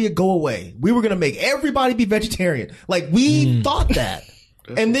homophobia go away. We were going to make everybody be vegetarian. Like we thought that.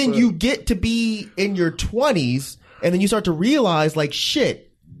 And then you get to be in your 20s and then you start to realize like,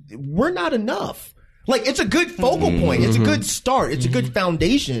 shit, we're not enough. Like it's a good focal point. It's a good start. It's a good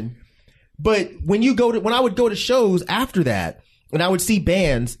foundation. But when I would go to shows after that and I would see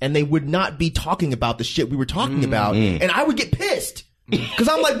bands and they would not be talking about the shit we were talking about and I would get pissed. Cause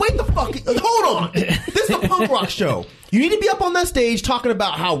I'm like, wait the fuck, hold on. This is a punk rock show. You need to be up on that stage talking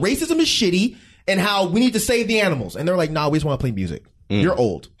about how racism is shitty and how we need to save the animals. And they're like, nah, we just want to play music. You're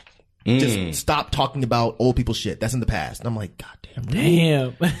old. Just stop talking about old people shit. That's in the past. And I'm like, God damn. Really?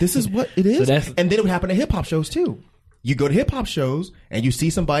 Damn. This is what it is. that's- And then it would happen at hip hop shows too. You go to hip hop shows and you see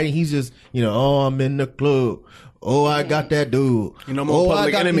somebody and he's just, you know, oh, I'm in the club. Oh, I got that dude. Ain't no more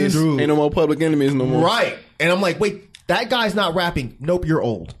public enemies. Ain't no more public enemies no more. Right. And I'm like, wait, that guy's not rapping. Nope, you're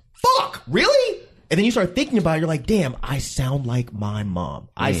old. Fuck, really? And then you start thinking about it. You're like, damn, I sound like my mom.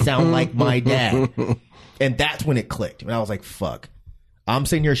 I sound like my dad. And that's when it clicked. And I was like, fuck. I'm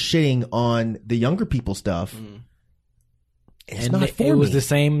sitting here shitting on the younger people stuff. And it's And not it for was me. the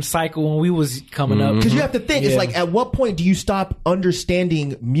same cycle when we was coming up. Because you have to think, it's Yeah. like, at what point do you stop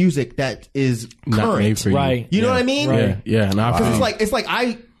understanding music that is Not made current? for you. Right. You know what I mean? Right. Yeah, and I Because it's like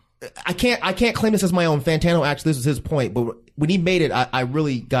I can't claim this as my own. Fantano, actually, this was his point, but when he made it, I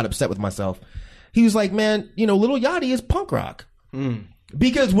really got upset with myself. He was like, man, Lil Yachty is punk rock.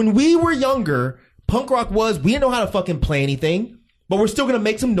 Because when we were younger, punk rock we didn't know how to fucking play anything, but we're still going to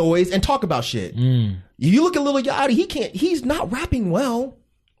make some noise and talk about shit. You look at Lil Yachty, he's not rapping well,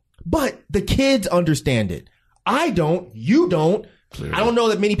 but the kids understand it. I don't, you don't. Clearly. I don't know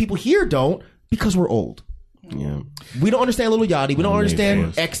that many people here don't, because we're old. Yeah. We don't understand Lil Yachty. We don't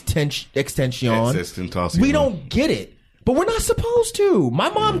understand Extension. We don't get it. But we're not supposed to. My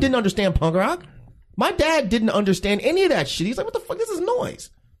mom didn't understand punk rock. My dad didn't understand any of that shit. He's like, what the fuck? This is noise.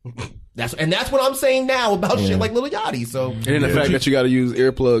 That's what I'm saying now about shit like Lil Yachty. So, and then the fact that you got to use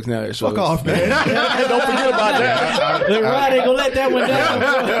earplugs now. Fuck off, man. Don't forget about that. Right, ain't gonna let that one down.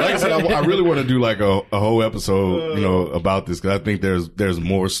 Like I said, I really want to do like a whole episode, about this, because I think there's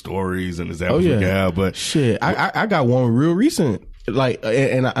more stories and examples we can have. But shit, I got one real recent. Like,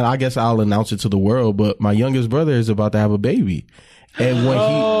 and I guess I'll announce it to the world. But my youngest brother is about to have a baby, and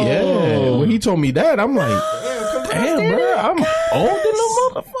when he told me that, I'm like, damn, bro, I'm older than a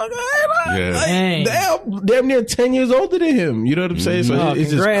motherfucker. Damn near 10 years older than him. You know what I'm saying? So it's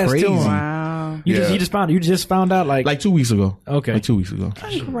just crazy. Wow. You just found out like 2 weeks ago. Okay. Like 2 weeks ago.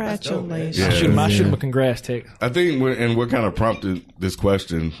 Congratulations. I shoot him a congrats text. I think what kind of prompted this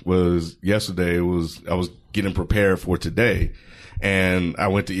question was yesterday. I was getting prepared for today, and I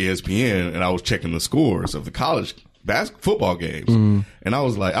went to ESPN and I was checking the scores of the college football games. And I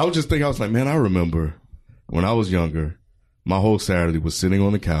was just thinking, man, I remember when I was younger, my whole Saturday was sitting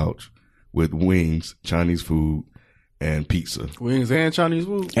on the couch with wings, Chinese food, and pizza. Wings and Chinese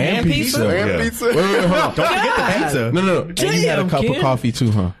food? And pizza. And pizza. Wait, hold on. Don't forget the pizza. No. And you had a cup of coffee too,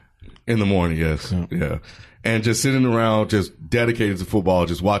 huh? In the morning, yes. Yeah. And just sitting around, just dedicated to football,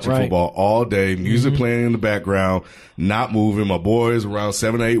 just watching football all day, music playing in the background, not moving. My boys around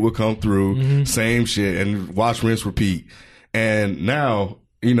 7 or 8 would come through, same shit, and watch, rinse, repeat. And now,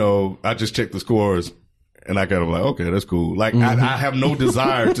 I just check the scores. And I kind of like, okay, that's cool. Like, I have no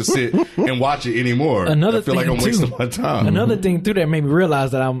desire to sit and watch it anymore. I feel like I'm wasting my time. Another thing, too, that made me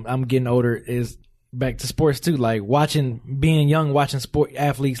realize that I'm getting older is back to sports, too. Like, being young, watching sport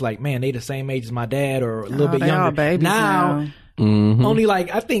athletes, like, man, they the same age as my dad or a little bit younger. All babies now. Only,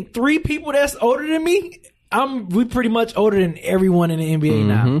 I think 3 people that's older than me. We pretty much older than everyone in the NBA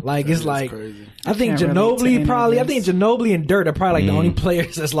now. Like, it's like, crazy. I think Ginobili and Dirk are probably the only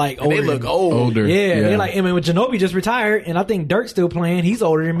players that's older. They look older. Yeah. They're like, when Ginobili just retired, and I think Dirk's still playing. He's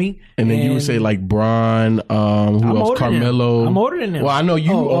older than me. And then you would say Bron, who else? Carmelo. I'm older than him. Well, I know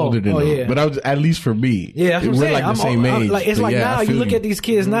you older than him, but I was, at least for me. Yeah, that's what I'm saying. We're the same age. It's now you look at these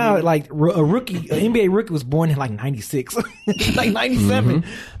kids now, an NBA rookie was born in 96, 97.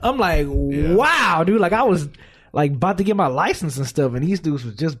 I'm like, wow, dude. I was about to get my license and stuff, and these dudes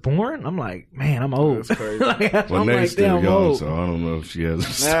was just born. I'm like, man, I'm old. That's crazy. Well, Nate's still young, so I don't know if she has.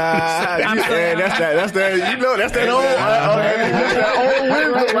 That's that old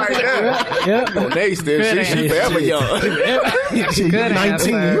wisdom right there. Yeah. Nate's still, she forever young. She's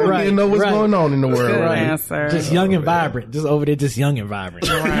 19. You don't even know what's going on in the world. Good answer. Just young and vibrant. Just over there, just young and vibrant.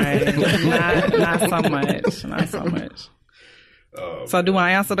 Right. Not so much. Not so much. So do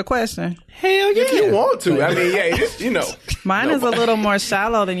I answer the question? Hell yeah. If you want to. I mean, Mine is a little more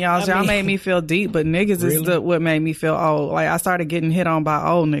shallow than y'all's. Y'all made me feel deep, but niggas is what made me feel old. Like, I started getting hit on by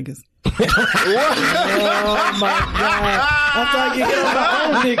old niggas. Oh my God. I started getting hit on by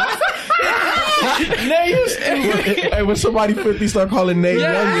old niggas. Nate, you stupid. Hey, when somebody 50 start calling Nate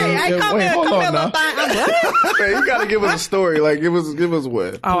young, wait, hold on now. Man, you gotta give us a story. Like, give us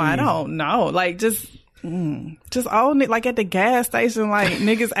what? Oh, I don't know. Like, just old like at the gas station, like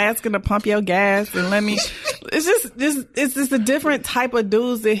niggas asking to pump your gas and let me. It's just a different type of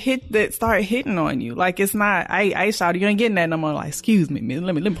dudes that start hitting on you. Like, it's not. I shout, you ain't getting that no more. Like, excuse me, man,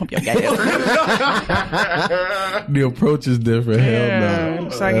 let me pump your gas. The approach is different. Yeah, Hell no.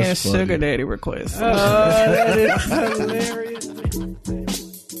 Start getting sugar daddy requests. That is hilarious.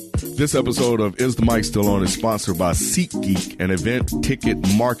 This episode of Is the Mic Still On is sponsored by SeatGeek, an event ticket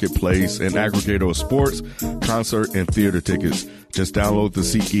marketplace and aggregator of sports, concert, and theater tickets. Just download the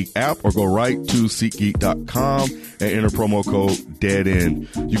SeatGeek app or go right to SeatGeek.com and enter promo code DEADEND.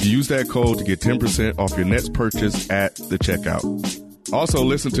 You can use that code to get 10% off your next purchase at the checkout. Also,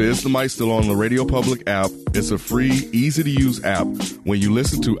 listen to Is the Mic Still On the Radio Public app. It's a free, easy-to-use app. When you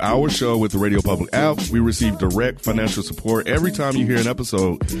listen to our show with the Radio Public app, we receive direct financial support every time you hear an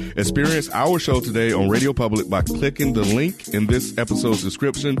episode. Experience our show today on Radio Public by clicking the link in this episode's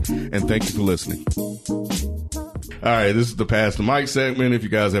description, and thank you for listening. All right, this is the Pass the Mic segment. If you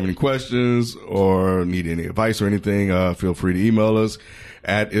guys have any questions or need any advice or anything, feel free to email us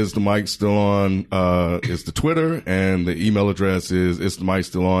at Is the Mic Still On, is the Twitter, and the email address is the mic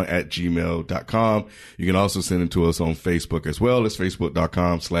still on @gmail.com. You can also send it to us on Facebook as well. It's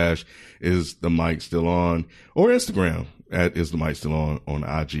facebook.com/Is the Mic Still On, or Instagram at Is the Mic Still on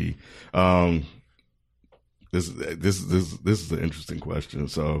IG. This is an interesting question.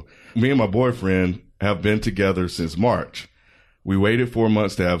 So me and my boyfriend have been together since March. We waited 4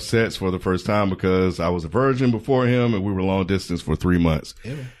 months to have sex for the first time because I was a virgin before him and we were long distance for 3 months.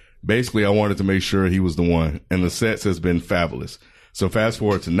 Yeah. Basically, I wanted to make sure he was the one, and the sex has been fabulous. So fast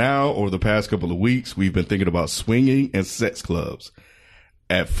forward to now, over the past couple of weeks, we've been thinking about swinging and sex clubs.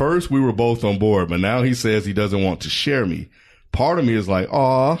 At first, we were both on board, but now he says he doesn't want to share me. Part of me is like,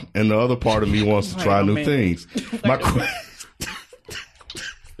 aw, and the other part of me wants to try new things.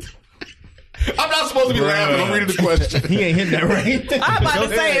 I'm not supposed to be laughing. I'm reading the question. He ain't hitting that right. I'm about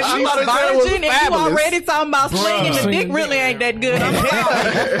to say, if she's virgin and you already talking about swinging, the dick really ain't that good. I'm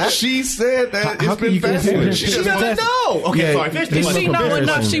sorry. She said that it's been fabulous. She doesn't know. Okay, sorry. Does she know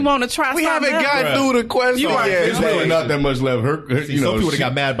enough? She want to try we something haven't gotten through the question yet. There's really not that much left. Sophie would have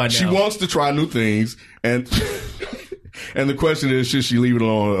got mad by now. She wants to try new things, and the question is, should she leave it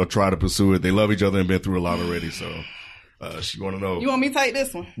alone or try to pursue it? They love each other and been through a lot already, so she want to know. You want me to take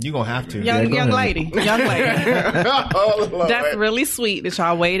this one? You gonna have to. Young lady. That's really sweet that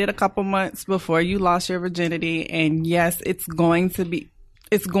y'all waited a couple months before you lost your virginity. And yes, it's going to be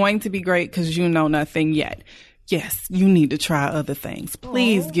great because you know nothing yet. Yes, you need to try other things.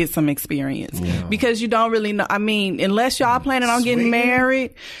 Please get some experience because you don't really know. I mean, unless y'all planning on getting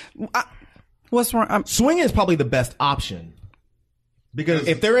married, what's wrong? Swinging is probably the best option because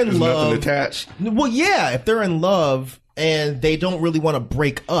if they're in love, nothing attached. Well, yeah, if they're in love and they don't really want to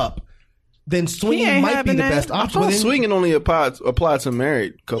break up, then swinging might be the best option. I swinging only applies to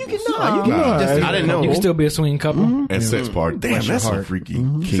married couples. I didn't know. You can still be a swinging couple. Mm-hmm. And sex part. Damn, that's so freaky.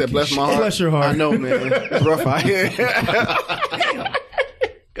 Mm-hmm. He said, bless my heart. Bless your heart. I know, man. It's rough out here.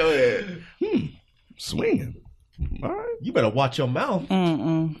 Go ahead. Swinging. All right. You better watch your mouth.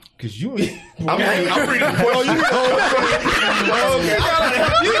 Because you... I'm reading the question. Okay,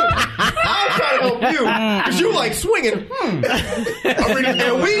 I'm trying to help you. Because you like swinging. I'm reading,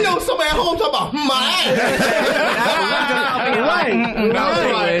 and we know somebody at home talking about my ass.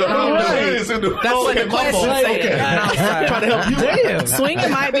 That's what the question said. I'm trying to help you. Damn.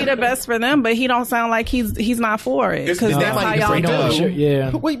 Swinging might be the best for them, but he don't sound like he's not for it. Because that's how y'all do.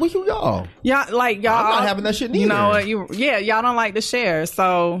 Yeah. Wait, what you y'all? Y'all. I'm not having that shit neither. You know what? Y'all don't like to share,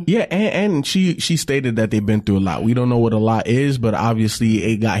 so. Yeah, and she stated that they've been through a lot. We don't know what a lot is, but obviously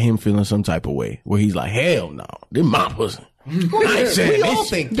it got him feeling some type of way where he's like, hell no, this my pussy. We all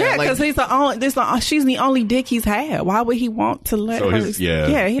think that. Yeah, because she's the only dick he's had. Why would he want to let her?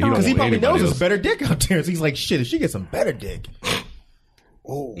 He don't. Because he probably knows there's better dick out there. So he's like, shit, if she gets some better dick.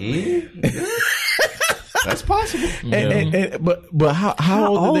 Oh, that's possible. Yeah. But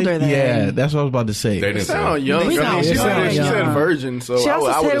how old are they? Yeah, that's what I was about to say. They didn't sound young. She said virgin, so she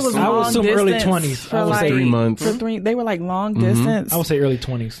also said it was long assume distance early 20s. I would say 3 months. They were like long distance. I would say early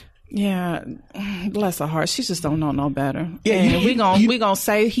 20s. Yeah, bless her heart. She just don't know no better. Yeah, and we gonna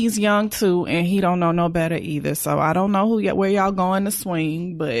say he's young too, and he don't know no better either. So I don't know where y'all going to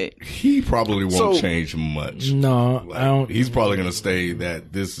swing, but he probably won't change much. No, I don't. He's probably gonna stay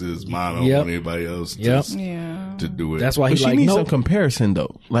that this is mine. I don't want anybody else to do it. That's why she needs some comparison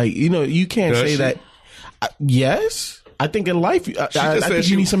though. Like you can't say that. Yes. I think in life, I think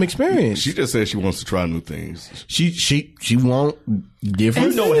you need some experience. She just said she wants to try new things. She want different.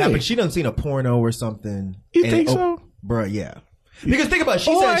 You know what happened? She done seen a porno or something. You think so, bro? Yeah. Because think about it.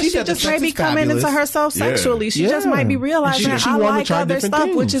 She said just maybe coming into herself sexually. She just might be realizing I like other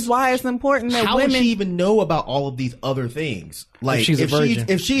stuff, which is why it's important that women. How would she even know about all of these other things? Like if she's a virgin.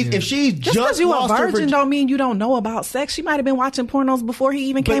 If she's just because you a virgin don't mean you don't know about sex. She might have been watching pornos before he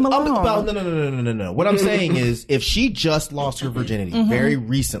even came along. No. What I'm saying is, if she just lost her virginity very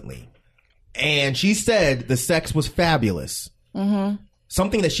recently, and she said the sex was fabulous.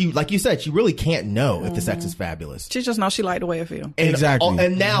 Something that she, like you said, she really can't know if the sex is fabulous. She just knows she liked the way it feels. Exactly.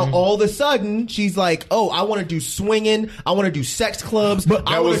 And now all of a sudden she's like, "Oh, I want to do swinging. I want to do sex clubs. But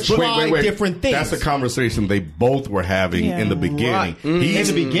I want to try different things." That's a conversation they both were having in the beginning. Right. In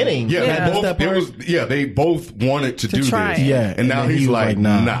the beginning, they both wanted to do try this. Yeah, and now he's like,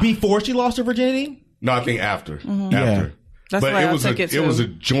 nah. Before she lost her virginity? No, I think after. After. That's but why it was a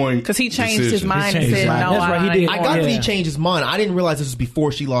joint because he changed his decision. mind and changed his said, mind. "No, That's right, he did. I got that Yeah. he changed his mind. I didn't realize this was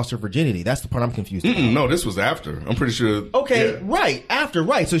before she lost her virginity. That's the part I'm confused about. No, this was after. I'm pretty sure. Okay, yeah. right. After,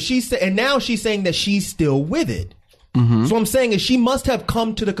 right. So and now she's saying that she's still with it. So what I'm saying is she must have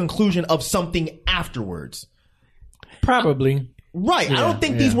come to the conclusion of something afterwards. Probably. Right. I don't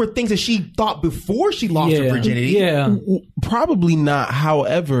think these were things that she thought before she lost her virginity. Yeah. Probably not.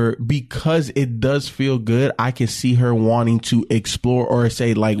 However, because it does feel good, I can see her wanting to explore or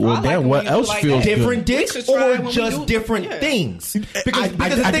say like, well, like damn, when what you do else like feels Different good? dicks We should try when or we just do- different yeah. things? I the think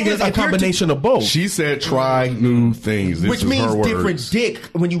thing it's is, a if you're combination of both. She said, "Try new things," this which is means her words. different dick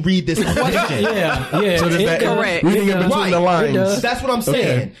when you read this question. Yeah. So does that, Correct. reading in between Right. the It lines. does. That's what I'm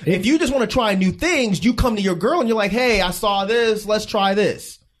saying. If you just want to try new things, you come to your girl and you're like, hey, I saw this, let's try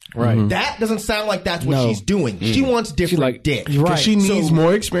this. Right. That doesn't sound like that's what No. she's doing. She wants different like- dick. You're right. Because she needs So-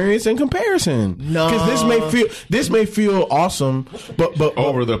 more experience in comparison. No. Because this may feel awesome, but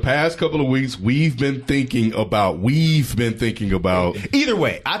Over the past couple of weeks, we've been thinking about. Either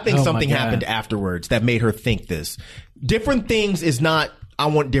way, I think Oh, something my God. happened afterwards that made her think this. Different things is not, I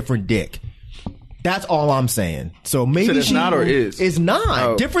want different dick. That's all I'm saying. So maybe said it's she not or is? It's not.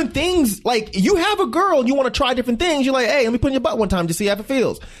 Oh. Different things, like you have a girl and you want to try different things. You're like, hey, let me put in your butt one time to see how it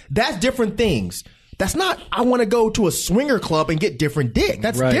feels. That's different things. That's not, I want to go to a swinger club and get different dick.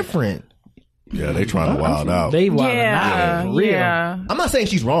 That's Right. different. Yeah, they trying to wild out. They wild Yeah, out. For real. yeah. I'm not saying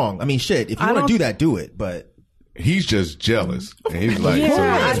she's wrong. I mean, shit, if you I want to don't- do that, do it. But He's just jealous, and he's like,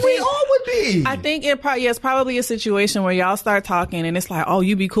 Yeah. as we all would be. I think it's probably a situation where y'all start talking and it's like, oh,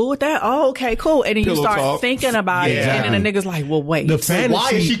 you be cool with that? Oh, okay, cool. And then you Pillow start talk. thinking about it, Yeah. and then the nigga's like, well, wait. the So fantasy.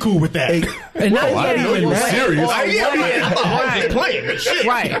 why is she cool with that? And now I didn't know you were serious. I thought I was just playing. Shit.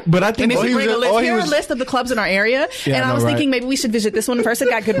 Right. But I think And then she bring a list. Here are a was- list of the clubs in our area, Yeah, and I I know, was right? thinking maybe we should visit this one first. It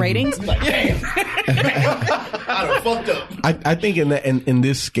got good ratings. I done fucked up. I think in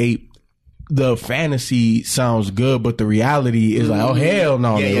this scape, the fantasy sounds good, but the reality is like, oh hell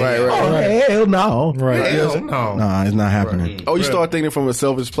no, Yeah, nigga. yeah, right, Oh hell no, Right. Hell no. Nah, it's not happening. Oh, you start thinking from a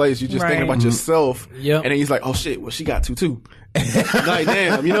selfish place. You just thinking Right. about yourself. Yep. And then he's like, oh shit, well she got two too. Like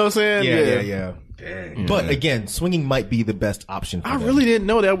damn, you know what I'm saying? Yeah. But again, swinging might be the best option for I them. really didn't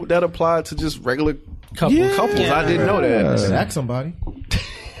know that applied to just regular Couple. couples. I didn't know that. Ask somebody.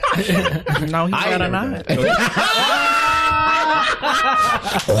 No, he's better not.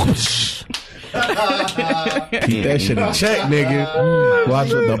 Keep that shit in check, nigga. Watch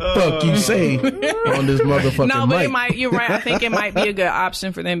what the fuck you say on this motherfucking No, but mic. it might. You're right. I think it might be a good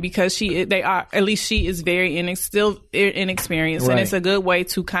option for them because they are. At least she is very still inexperienced, and Right. it's a good way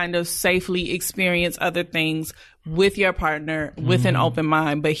to kind of safely experience other things with your partner with an open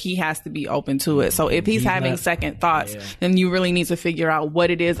mind. But he has to be open to it. So if he's having second thoughts, then you really need to figure out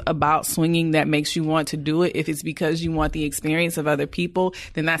what it is about swinging that makes you want to do it. If it's because you want the experience of other people,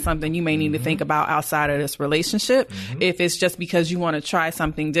 then that's something you may need to think about outside of this relationship. If it's just because you want to try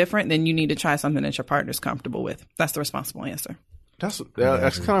something different, then you need to try something that your partner's comfortable with. That's the responsible answer. That's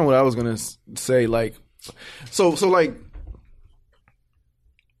kind of what I was gonna say. Like, so like,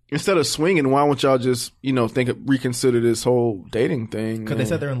 instead of swinging, why won't y'all just reconsider this whole dating thing? Because they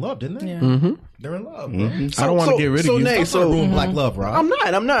said they're in love, didn't they? Yeah. They're in love. Bro. I don't want to get rid of you. Nate, So ruin black love, Rob. I'm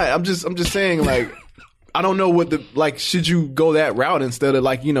not. I'm just saying, like, I don't know what should you go that route instead of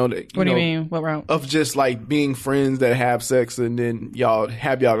like, What do you mean? What route? of just like being friends that have sex and then y'all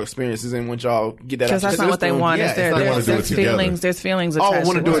have y'all experiences and once y'all get that out Because that's your not what they system- want. yeah, It's there. it's not they wanna There's, do it there's together. feelings. There's feelings Oh, attached.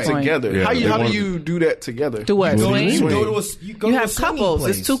 want to do it this point. together. Yeah, how they do wanna- you do that together? Do what? Swing? You Swing. go to You a have swinging couples.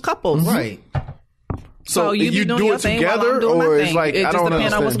 place. It's two couples. Right. So you you be doing do your it thing while I'm together, doing my or it's thing. like It I just don't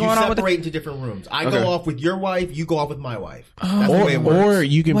depends on what's understand. going You on with separate into different rooms. I Okay. go off with your wife. You go off with my wife. That's the way it works. Or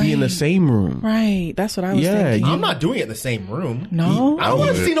you can be in the Wait. same room. Right. That's what I was Yeah, thinking. I'm not doing it in the same room. No? I don't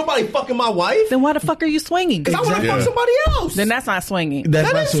want to see nobody fucking my wife. Then why the fuck are you swinging? I want to fuck somebody else. Then that's not swinging. That's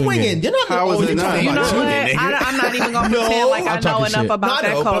that not is swinging. You're not. How is oh, it you're not? talking You You know about what? swinging, nigga. I'm not even gonna No, pretend like I I'm know talking enough shit. about I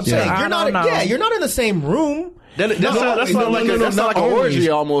that know, but I'm culture. saying I you're not. don't know. Yeah, you're not in the same room. That's not like that's not like an orgy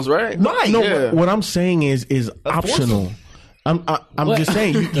almost, right? Right. No, Yeah. what I'm saying is optional. I'm just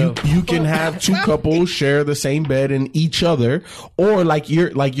saying you can have two couples share the same bed and each other, or like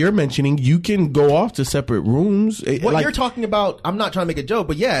you're mentioning, you can go off to separate rooms. What you're talking about, I'm not trying to make a joke,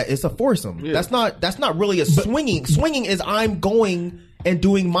 but yeah, it's a foursome. That's not really a swinging. Swinging is I'm going and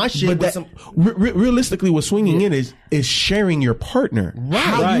doing my shit But with that, some. realistically, what swinging in is sharing your partner.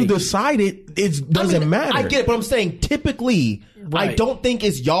 How you decide it doesn't matter. I get it, but I'm saying typically, I Right. don't think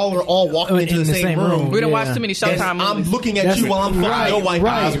it's y'all are all walking into the same room. We don't Yeah. watch too many And Showtime I'm movies. looking at you while I'm fucking your wife.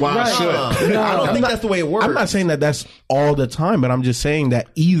 right, That's why I right. should. I don't think that's the way it works. I'm not saying that that's all the time, but I'm just saying that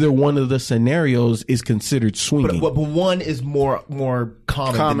either one of the scenarios is considered swinging. But one is more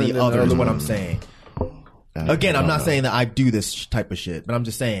common than the other. Is what I'm saying. Again, I'm not saying that I do this type of shit, but I'm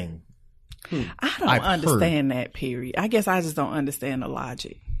just saying. I don't understand that, period. I guess I just don't understand the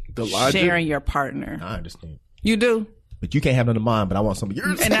logic. The logic? Sharing your partner. I understand. You do? But you can't have none of mine, but I want some of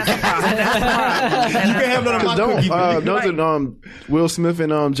yours. And that's the problem. That's the problem. You can't have none of my cookies. but you can- Don't Will Smith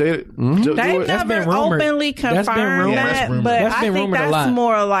and Jada? They've That's been never rumored. openly That's been confirmed rumored. that, That's rumored. but That's I been think rumored a that's lot.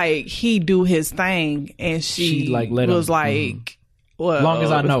 more like he do his thing and she She, like, let was him. like, well, Long as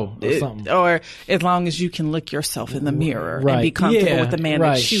I know, or something. or as long as you can look yourself in the mirror and Right. be comfortable Yeah, with the man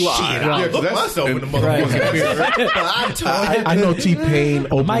right. that you are. Shit, I look myself in the motherfucking mirror. I know T-Pain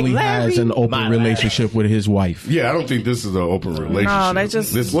openly has an open relationship with his wife. Yeah, I don't think this is an open relationship. No, they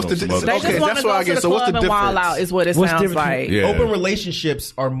just- This is What's the some di- other- They Okay, just want that's to what go I to get. the So what's club the and wild difference? out is what it What's sounds different? like. Yeah. Open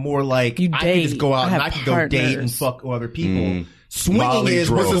relationships are more like You I can date. just go out I and have I can go date and partners. fuck other people. Swinging Molly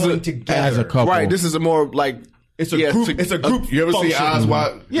is we're Drove. going together As a couple. Right. This is a more like It's a group. It's a group. You ever see function. Eyes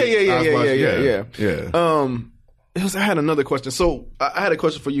Wide? Yeah. Yeah. I had another question. So I had a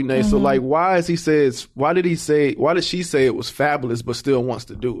question for you, Nate. So like, why did she say it was fabulous, but still wants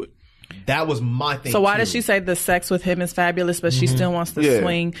to do it? That was my thing. So why too. does she say the sex with him is fabulous, but she still wants to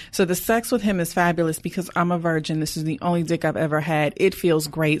swing? So the sex with him is fabulous because I'm a virgin. This is the only dick I've ever had. It feels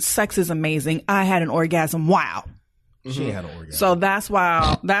great. Sex is amazing. I had an orgasm. Wow. She ain't had an orgasm. So that's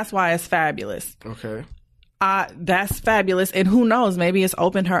why it's fabulous. Okay. That's fabulous. And who knows, maybe it's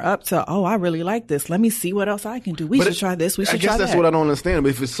opened her up to, oh, I really like this. Let me see what else I can do. We should try this. We should I guess try that's that. what I don't understand. But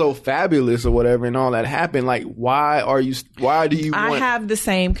if it's so fabulous or whatever and all that happened, like, why do you I want... have the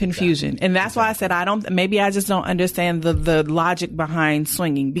same confusion. And that's why I said maybe I just don't understand the logic behind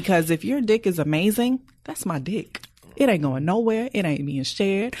swinging. Because if your dick is amazing, that's my dick. It ain't going nowhere. It ain't being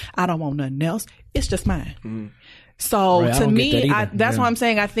shared. I don't want nothing else. It's just mine. So Right, I to don't get me, that either. that's why I'm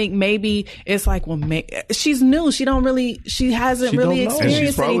saying I think maybe it's like, well, she's new. She hasn't really don't know. And she's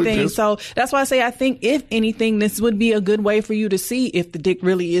experienced probably anything. just- So that's why I say I think if anything, this would be a good way for you to see if the dick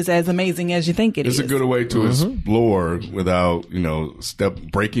really is as amazing as you think it It's is. a good way to explore without,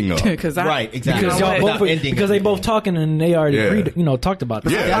 breaking up. Because Right, exactly. Because Y'all Without both, ending because they everything. both talking and they already Yeah. agreed, talked about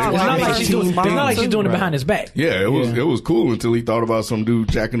this. Yeah, It's not like she's doing. It's not like she's doing it Right. behind his back. Yeah, it was cool until he thought about some dude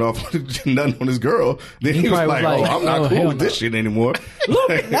jacking off nothing on his girl. Then he was probably like, was like, "Oh, I'm not oh, cool hell with this shit anymore." Look,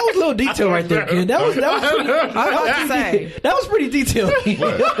 that was a little detail right there, kid. That was pretty, that was pretty detailed.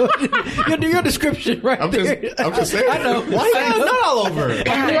 your description right I'm there. just saying. I know. Why is not all over?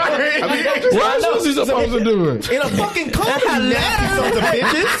 What's he supposed to do? In a fucking country, you nasty sons of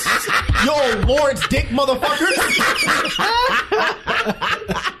bitches. Yo, Lawrence Dick motherfuckers.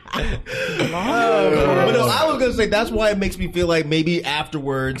 But no, I was gonna say that's why it makes me feel like maybe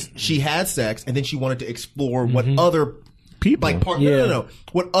afterwards she had sex and then she wanted to explore what other People. like Yeah. no,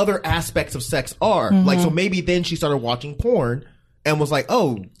 what other aspects of sex are. Like so maybe then she started watching porn and was like,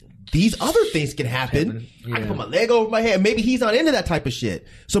 oh, these other things can happen. I can put my leg over my head. Maybe he's not into that type of shit.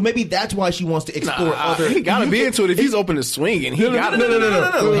 So maybe that's why she wants to explore other. He gotta be into it if he's open to swinging. He got No.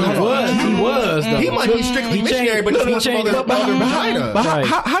 He was. Though. He might be strictly missionary, but he wants some other behind her. But Right.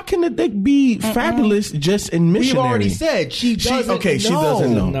 how can the dick be fabulous just in missionary? We've already said she doesn't know. she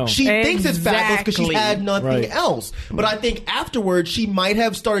doesn't know. No. She thinks it's fabulous because she's Exactly. had nothing Right. else. But I think afterwards she might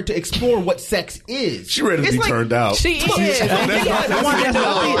have started to explore what sex is. She ready to It's be like- turned out. She is.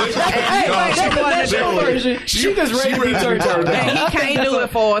 She just ready to be turned out. And he can't do it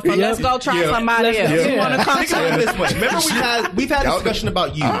for us, so let's go try somebody else. Yeah. You want to come Think about it to this way. Remember we've had discussion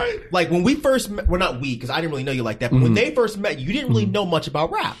about you. Like when we first met, well not we, because I didn't really know you like that, but when they first met you didn't really know much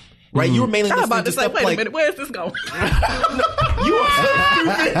about rap. Right? You were mainly I'm listening about to to say, stuff wait a like minute, where's this going? you were so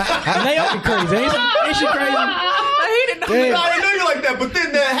stupid. Naomi crazy. Ain't she crazy? He didn't know. Yeah. I didn't know you like that, but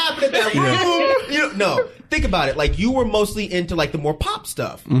then that happened at that room. No, think about it. Like you were mostly into like the more pop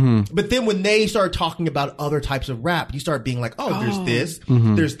stuff, but then when they started talking about other types of rap, you started being like, "Oh, there's this,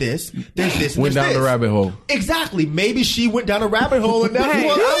 there's this, there's this." And Went there's down the this. rabbit hole. Exactly. Maybe she went down a rabbit hole, and now Hey, she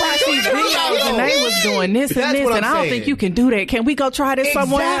wants I watched these videos and they was doing this and That's this, what and I'm I don't saying. think you can do that. Can we go try this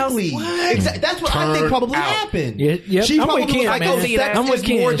somewhere else? Exactly. That's what I think probably happened. Yeah, yep. She I'm probably with Ken, was like, man. "Oh, sex I'm with is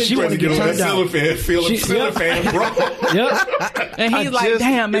more Ken. than She wanted to just get getting turned laid." out. Feeling cellophane, bro. Yep. And he's like, just-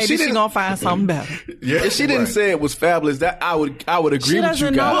 damn, maybe she she didn't- gonna find something better. Yeah, If she didn't say it was fabulous, that I would agree She with you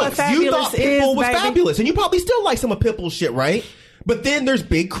doesn't know guys. what Look, you fabulous thought Pitbull is, was baby. fabulous, and you probably still like some of Pitbull's shit, right? But then there's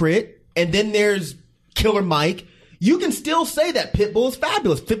Big Crit, and then there's Killer Mike. You can still say that Pitbull is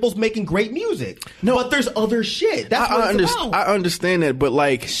fabulous. Pitbull's making great music. No, but there's other shit. That's what it's about. I understand that, but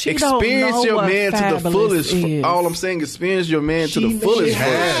like, experience your man to the fullest. All I'm saying, experience your man to the fullest. She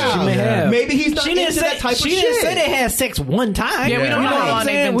may have. Maybe he's not into that type of shit. She didn't say they had sex one time. Yeah, we don't know how long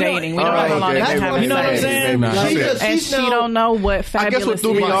they've been dating. We don't know how long they've been having sex. You know what I'm saying? And she don't know what fabulous I guess what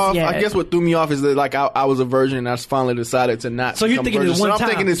threw me is off. yet. I guess what threw me off is that like I was a virgin and I finally decided to not. So you're thinking it's one time. I'm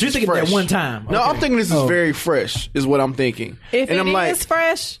thinking this You're is thinking fresh. that one time. No, Okay. I'm thinking this is very fresh. Is what I'm thinking. If and it I'm like, is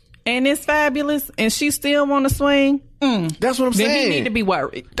fresh and it's fabulous and she still want to swing, that's what I'm saying. then he need to be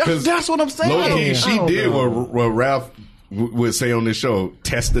worried. That's what I'm saying. Low-key, she did what Ralph would say on this show,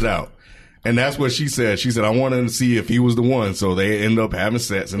 test it out. And that's what she said. She said, I wanted to see if he was the one. So they end up having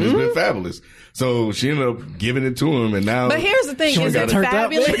sex, and it's been fabulous. So she ended up giving it to him, and now. But here's the thing: is it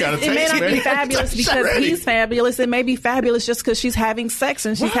fabulous? It may not be fabulous because he's fabulous. It may be fabulous just because she's having sex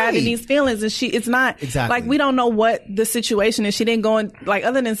and she's having these feelings, and it's not like we don't know what the situation is. She didn't go in like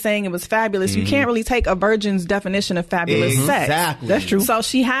other than saying it was fabulous. You can't really take a virgin's definition of fabulous sex. That's true. So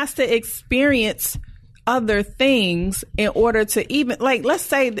she has to experience other things in order to even like let's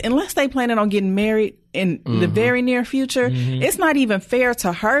say unless they planning on getting married in the very near future, it's not even fair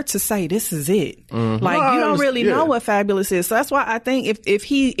to her to say this is it. Like you don't really know what fabulous is. So that's why I think if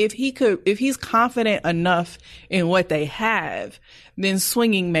he's confident enough in what they have, then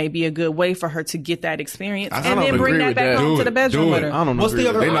swinging may be a good way for her to get that experience and then bring that back home to the bedroom with her. I don't know. What's the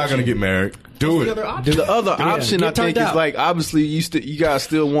other They're option? not going to get married. Do it. The other option, I think, is like obviously you guys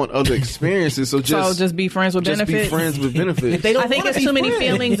still want other experiences, so just be friends with benefits. Be friends with benefits. They don't I think wanna it's be too many friends.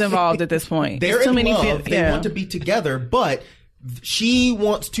 feelings involved at this point. They're It's too in many love. feelings. They want to be together, but she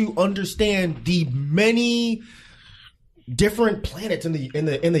wants to understand the many different planets in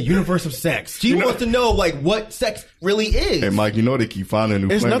the universe of sex. She wants to know like what sex really is. Hey, Mike, you know they keep finding new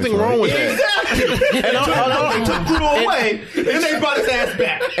There's planets, nothing wrong with that. Exactly. And they took Pluto away, and they brought his ass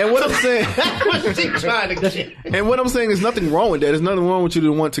back. And what I'm saying, That's what she trying to get. and what I'm saying is nothing wrong with that. There's nothing wrong with you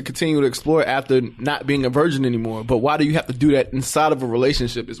to want to continue to explore after not being a virgin anymore. But why do you have to do that inside of a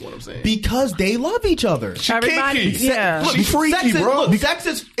relationship? Is what I'm saying. Because they love each other. Everybody, yeah. Look, She's freaky, sex is, bro. Look,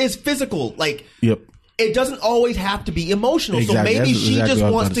 sex is physical. Like, Yep. it doesn't always have to be emotional. Exactly. So maybe That's she exactly just what I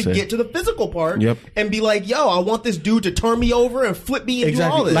was wants about to to say. get to the physical part Yep. and be like, yo, I want this dude to turn me over and flip me and do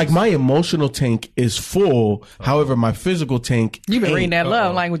all this. Like my emotional tank is full. However, my physical tank. You've been ain't. reading that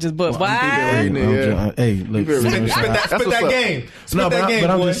love languages book. Why? Yeah. Hey, look. Spit that game. No, Spit that game,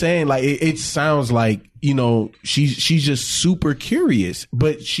 but I'm boy. just saying, like, it sounds like, you know, she's just super curious,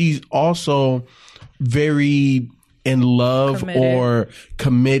 but she's also very in love Committed. or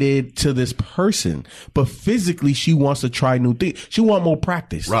committed to this person. But physically, she wants to try new things. She want more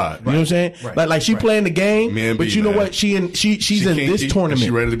practice. Right. You know what I'm saying? Like she playing the game, Man, but you know what? She's in kinky, this tournament.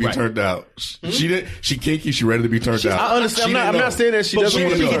 She ready to be turned out. She did. She kinky. She ready to be turned out. I understand. I'm not saying that she But doesn't where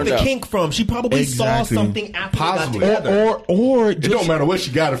want did to she be get turned the out. kink from? She probably Exactly. saw something after Possibly. they got together. or It just, don't matter where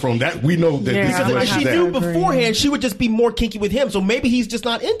she got it from. That we know that Yeah. this is Because where if she she's knew at. beforehand, she would just be more kinky with him. So maybe he's just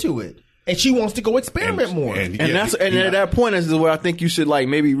not into it. And she wants to go experiment more. And at that point, this is where I think you should like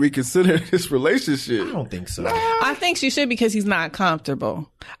maybe reconsider this relationship. I don't think so. I think she should because he's not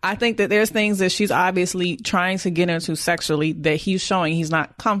comfortable. I think that there's things that she's obviously trying to get into sexually that he's showing he's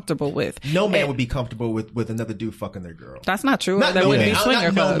not comfortable with. No man would be comfortable with another dude fucking their girl. That's not true. Not that no wouldn't man. be swinger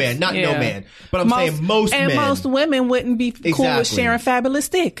Not no clubs. man. Not no man. But I'm saying most men. And most women wouldn't be cool with Exactly. sharing fabulous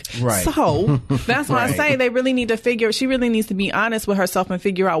dick. Right. So that's why I Right. say they really need to she really needs to be honest with herself and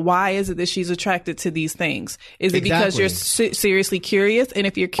figure out why is it that she's attracted to these things. Is it because you're seriously curious? And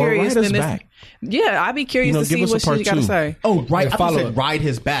if you're curious, write us then this. back. Yeah, I'd be curious to give see us a what part she got to two. say. Oh, right. I thought follow you said it. ride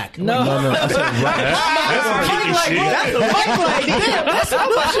his back. No. No, I said right. That's a Mike like. Damn, that's some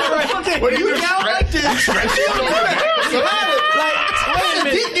shit right. What you down like this? Where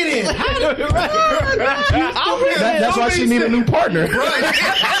did dick get in? That's why she need a new partner.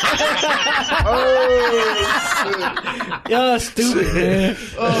 Yo, stupid, man.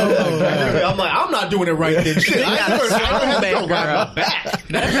 I'm like, I'm not doing it right then. Shit, I have to ride my back.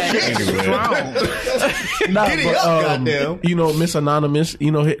 Nah, Giddy but, up, goddamn. you know, Miss Anonymous,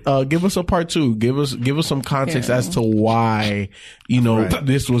 you know, give us a part two. Give us some context as to why, you know,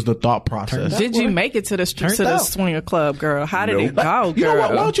 this was the thought process. Did you make it to the swinger club, girl? How did it go, You know what?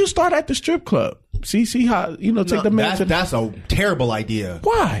 girl? Why don't you start at the strip club? See how, you know, take the man to That's a terrible idea.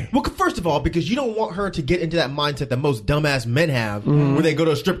 Why? Well, first of all, because you don't want her to get into that mindset that most dumbass men have, where they go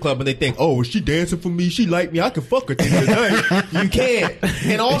to a strip club and they think, "Oh, is she dancing for me? She like me? I can fuck her tonight." You can't,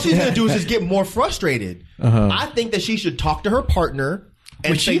 and all she's gonna do is just get more frustrated. I think that she should talk to her partner,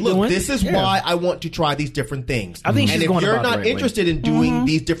 and What say, she look, doing? this is Yeah. why I want to try these different things. I think and she's if going you're about it not the right way. interested in doing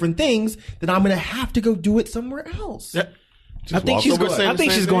these different things, then I'm going to have to go do it somewhere else. I think she's going. I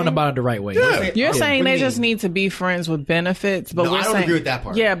think she's going about it the right way. You're saying what do they you just mean? need to be friends with benefits, but No, we're I don't saying, agree with that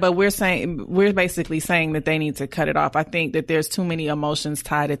part. Yeah, but we're basically saying that they need to cut it off. I think that there's too many emotions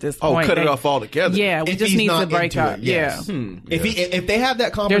tied at this point. cut it off altogether. Yeah, we If just he's need to not break into up. it, yes. Yeah, If they have that they're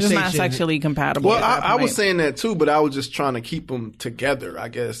conversation, just not sexually compatible. Well, at that I was point. saying that too, but I was just trying to keep them together, I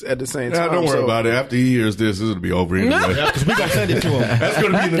guess, at the same Yeah, time. don't worry So- about it. After he hears this, it'll be over anyway. because we gonna send it to him. That's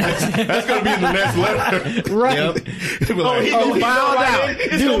gonna be in the next. That's gonna be in the next letter. Right. He'll be like, He gonna find out.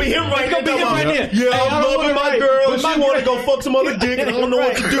 It's gonna be him right there. Yeah, I'm loving my girl. She want to go fuck some other dick, and I don't know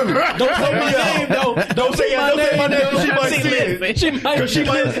what to do. Don't say my name though. Don't say my name. She might see it. She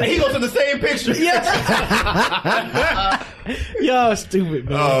might. He goes in the same picture. Y'all stupid,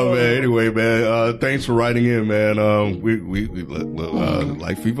 man. Oh man. Anyway, man. Thanks for writing in, man. We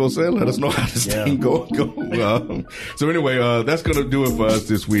like FIFO said, let us know how this thing go. So anyway, that's gonna do it for us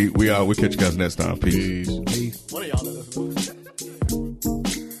this week. We'll catch you guys next time. Peace. What are y'all listening to?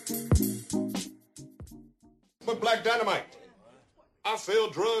 I'm Black Dynamite. I sell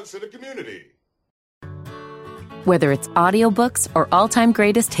drugs to the community. Whether it's audiobooks or all-time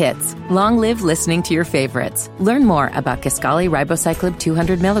greatest hits, long live listening to your favorites. Learn more about Kisqali Ribociclib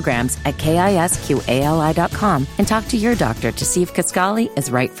 200 milligrams at KISQALI.com and talk to your doctor to see if Kisqali is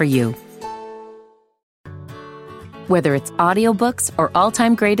right for you. Whether it's audiobooks or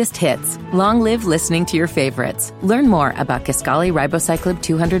all-time greatest hits, long live listening to your favorites. Learn more about Kisqali Ribociclib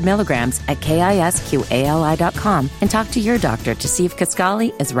 200 milligrams at KISQALI.com and talk to your doctor to see if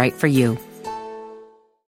Kisqali is right for you.